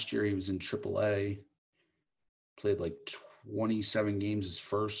 And last year he was in AAA, played like 27 games as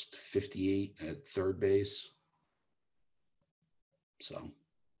first, 58 at third base. So.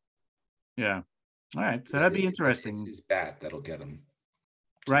 Yeah. All right. So that'd be interesting. It's his bat that'll get him.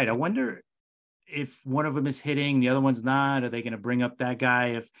 Right. I wonder if one of them is hitting, the other one's not. Are they going to bring up that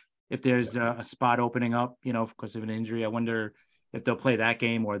guy if there's a spot opening up, because of an injury? I wonder if they'll play that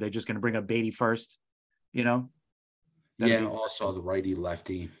game, or they're just going to bring up Beatty first, Yeah, also the righty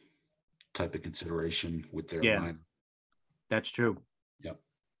lefty type of consideration with their line. That's true. Yep.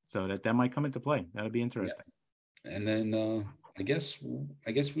 So that might come into play. That would be interesting. Yeah. And then I guess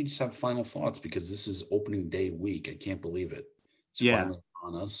we just have final thoughts, because this is opening day week. I can't believe it. It's finally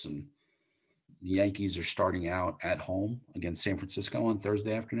on us, and the Yankees are starting out at home against San Francisco on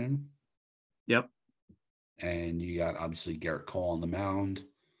Thursday afternoon. Yep. And you got obviously Garrett Cole on the mound.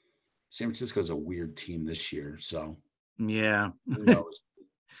 San Francisco is a weird team this year, so yeah. Who knows?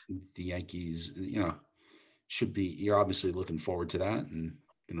 The Yankees, should be. You're obviously looking forward to that, and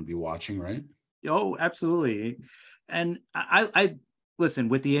going to be watching, right? Oh, absolutely. And I listen,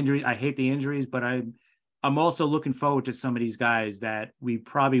 with the injury, I hate the injuries, but I'm also looking forward to some of these guys that we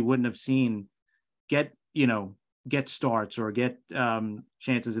probably wouldn't have seen get, get starts or get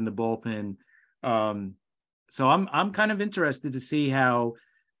chances in the bullpen. Um, so I'm kind of interested to see how,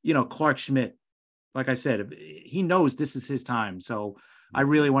 Clark Schmidt, like I said, he knows this is his time. So I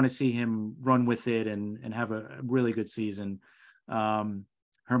really want to see him run with it and have a really good season.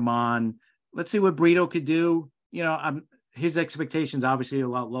 Herman, let's see what Brito could do. His expectations obviously a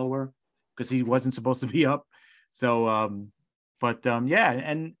lot lower because he wasn't supposed to be up. So, yeah,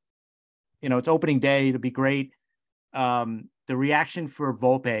 and it's opening day. It'll be great. The reaction for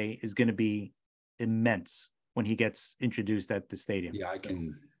Volpe is going to be immense when he gets introduced at the stadium. Yeah, I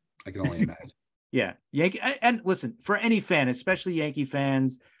can only imagine. Yeah, Yankee, and listen, for any fan, especially Yankee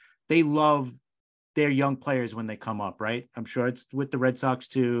fans, they love their young players when they come up, right? I'm sure it's with the Red Sox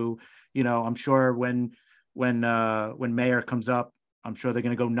too. I'm sure when Mayer comes up, I'm sure they're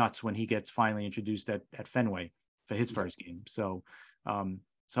going to go nuts when he gets finally introduced at Fenway for his first game. So, I'm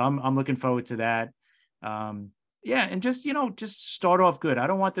looking forward to that. Yeah, and just start off good. I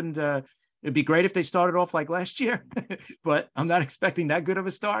don't want them to. It'd be great if they started off like last year, but I'm not expecting that good of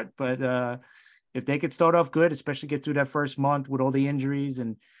a start. But if they could start off good, especially get through that first month with all the injuries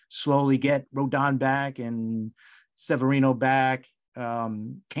and slowly get Rodon back and Severino back,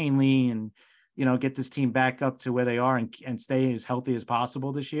 Canely, and get this team back up to where they are and stay as healthy as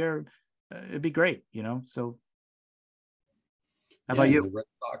possible this year, it'd be great. So how Yeah, about and you? the Red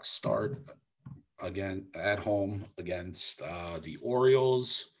Sox start again at home against the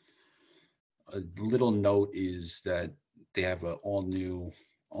Orioles. A little note is that they have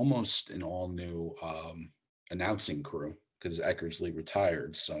almost an all new announcing crew because Eckersley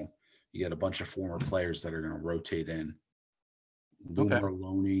retired. So you get a bunch of former players that are going to rotate in. Lou Okay.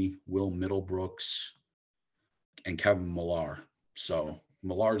 Merlone, Will Middlebrooks, and Kevin Millar. So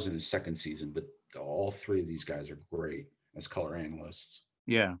Millar's in his second season, but all three of these guys are great as color analysts.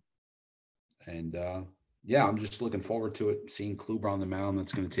 Yeah. And yeah, I'm just looking forward to it. Seeing Kluber on the mound,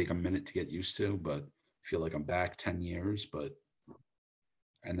 that's going to take a minute to get used to, but I feel like I'm back 10 years.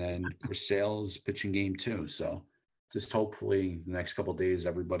 And then Chris Sale's pitching game too. So just hopefully the next couple of days,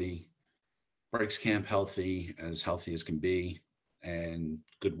 everybody breaks camp healthy as can be, and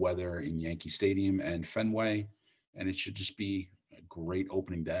good weather in Yankee Stadium and Fenway. And it should just be a great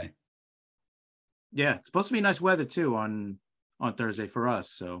opening day. Yeah. It's supposed to be nice weather too on Thursday for us.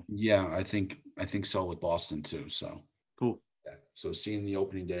 So Yeah, I think so with Boston too. So cool. yeah. So seeing the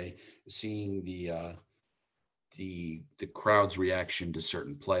opening day, seeing the crowd's reaction to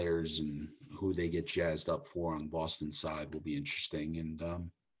certain players and who they get jazzed up for on Boston side will be interesting. And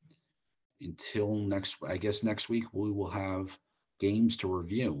until I guess next week we will have games to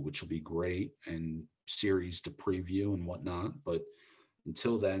review, which will be great, and series to preview and whatnot. But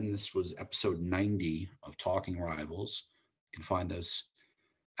until then, this was episode 90 of Talking Rivals. You can find us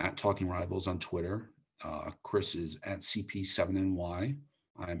at Talking Rivals on Twitter. Chris is at CP7NY.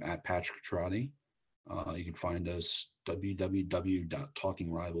 I'm at Patrick Trotti. You can find us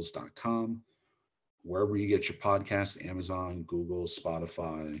www.talkingrivals.com. Wherever you get your podcast, Amazon, Google,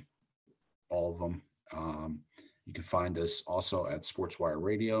 Spotify, all of them. You can find us also at SportsWire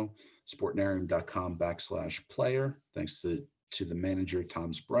Radio, sportnarium.com/player. Thanks to the manager,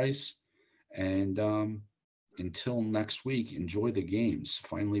 Tom Bryce. And until next week, enjoy the games.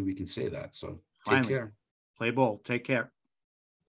 Finally, we can say that. So take Finally, care. play ball. Take care.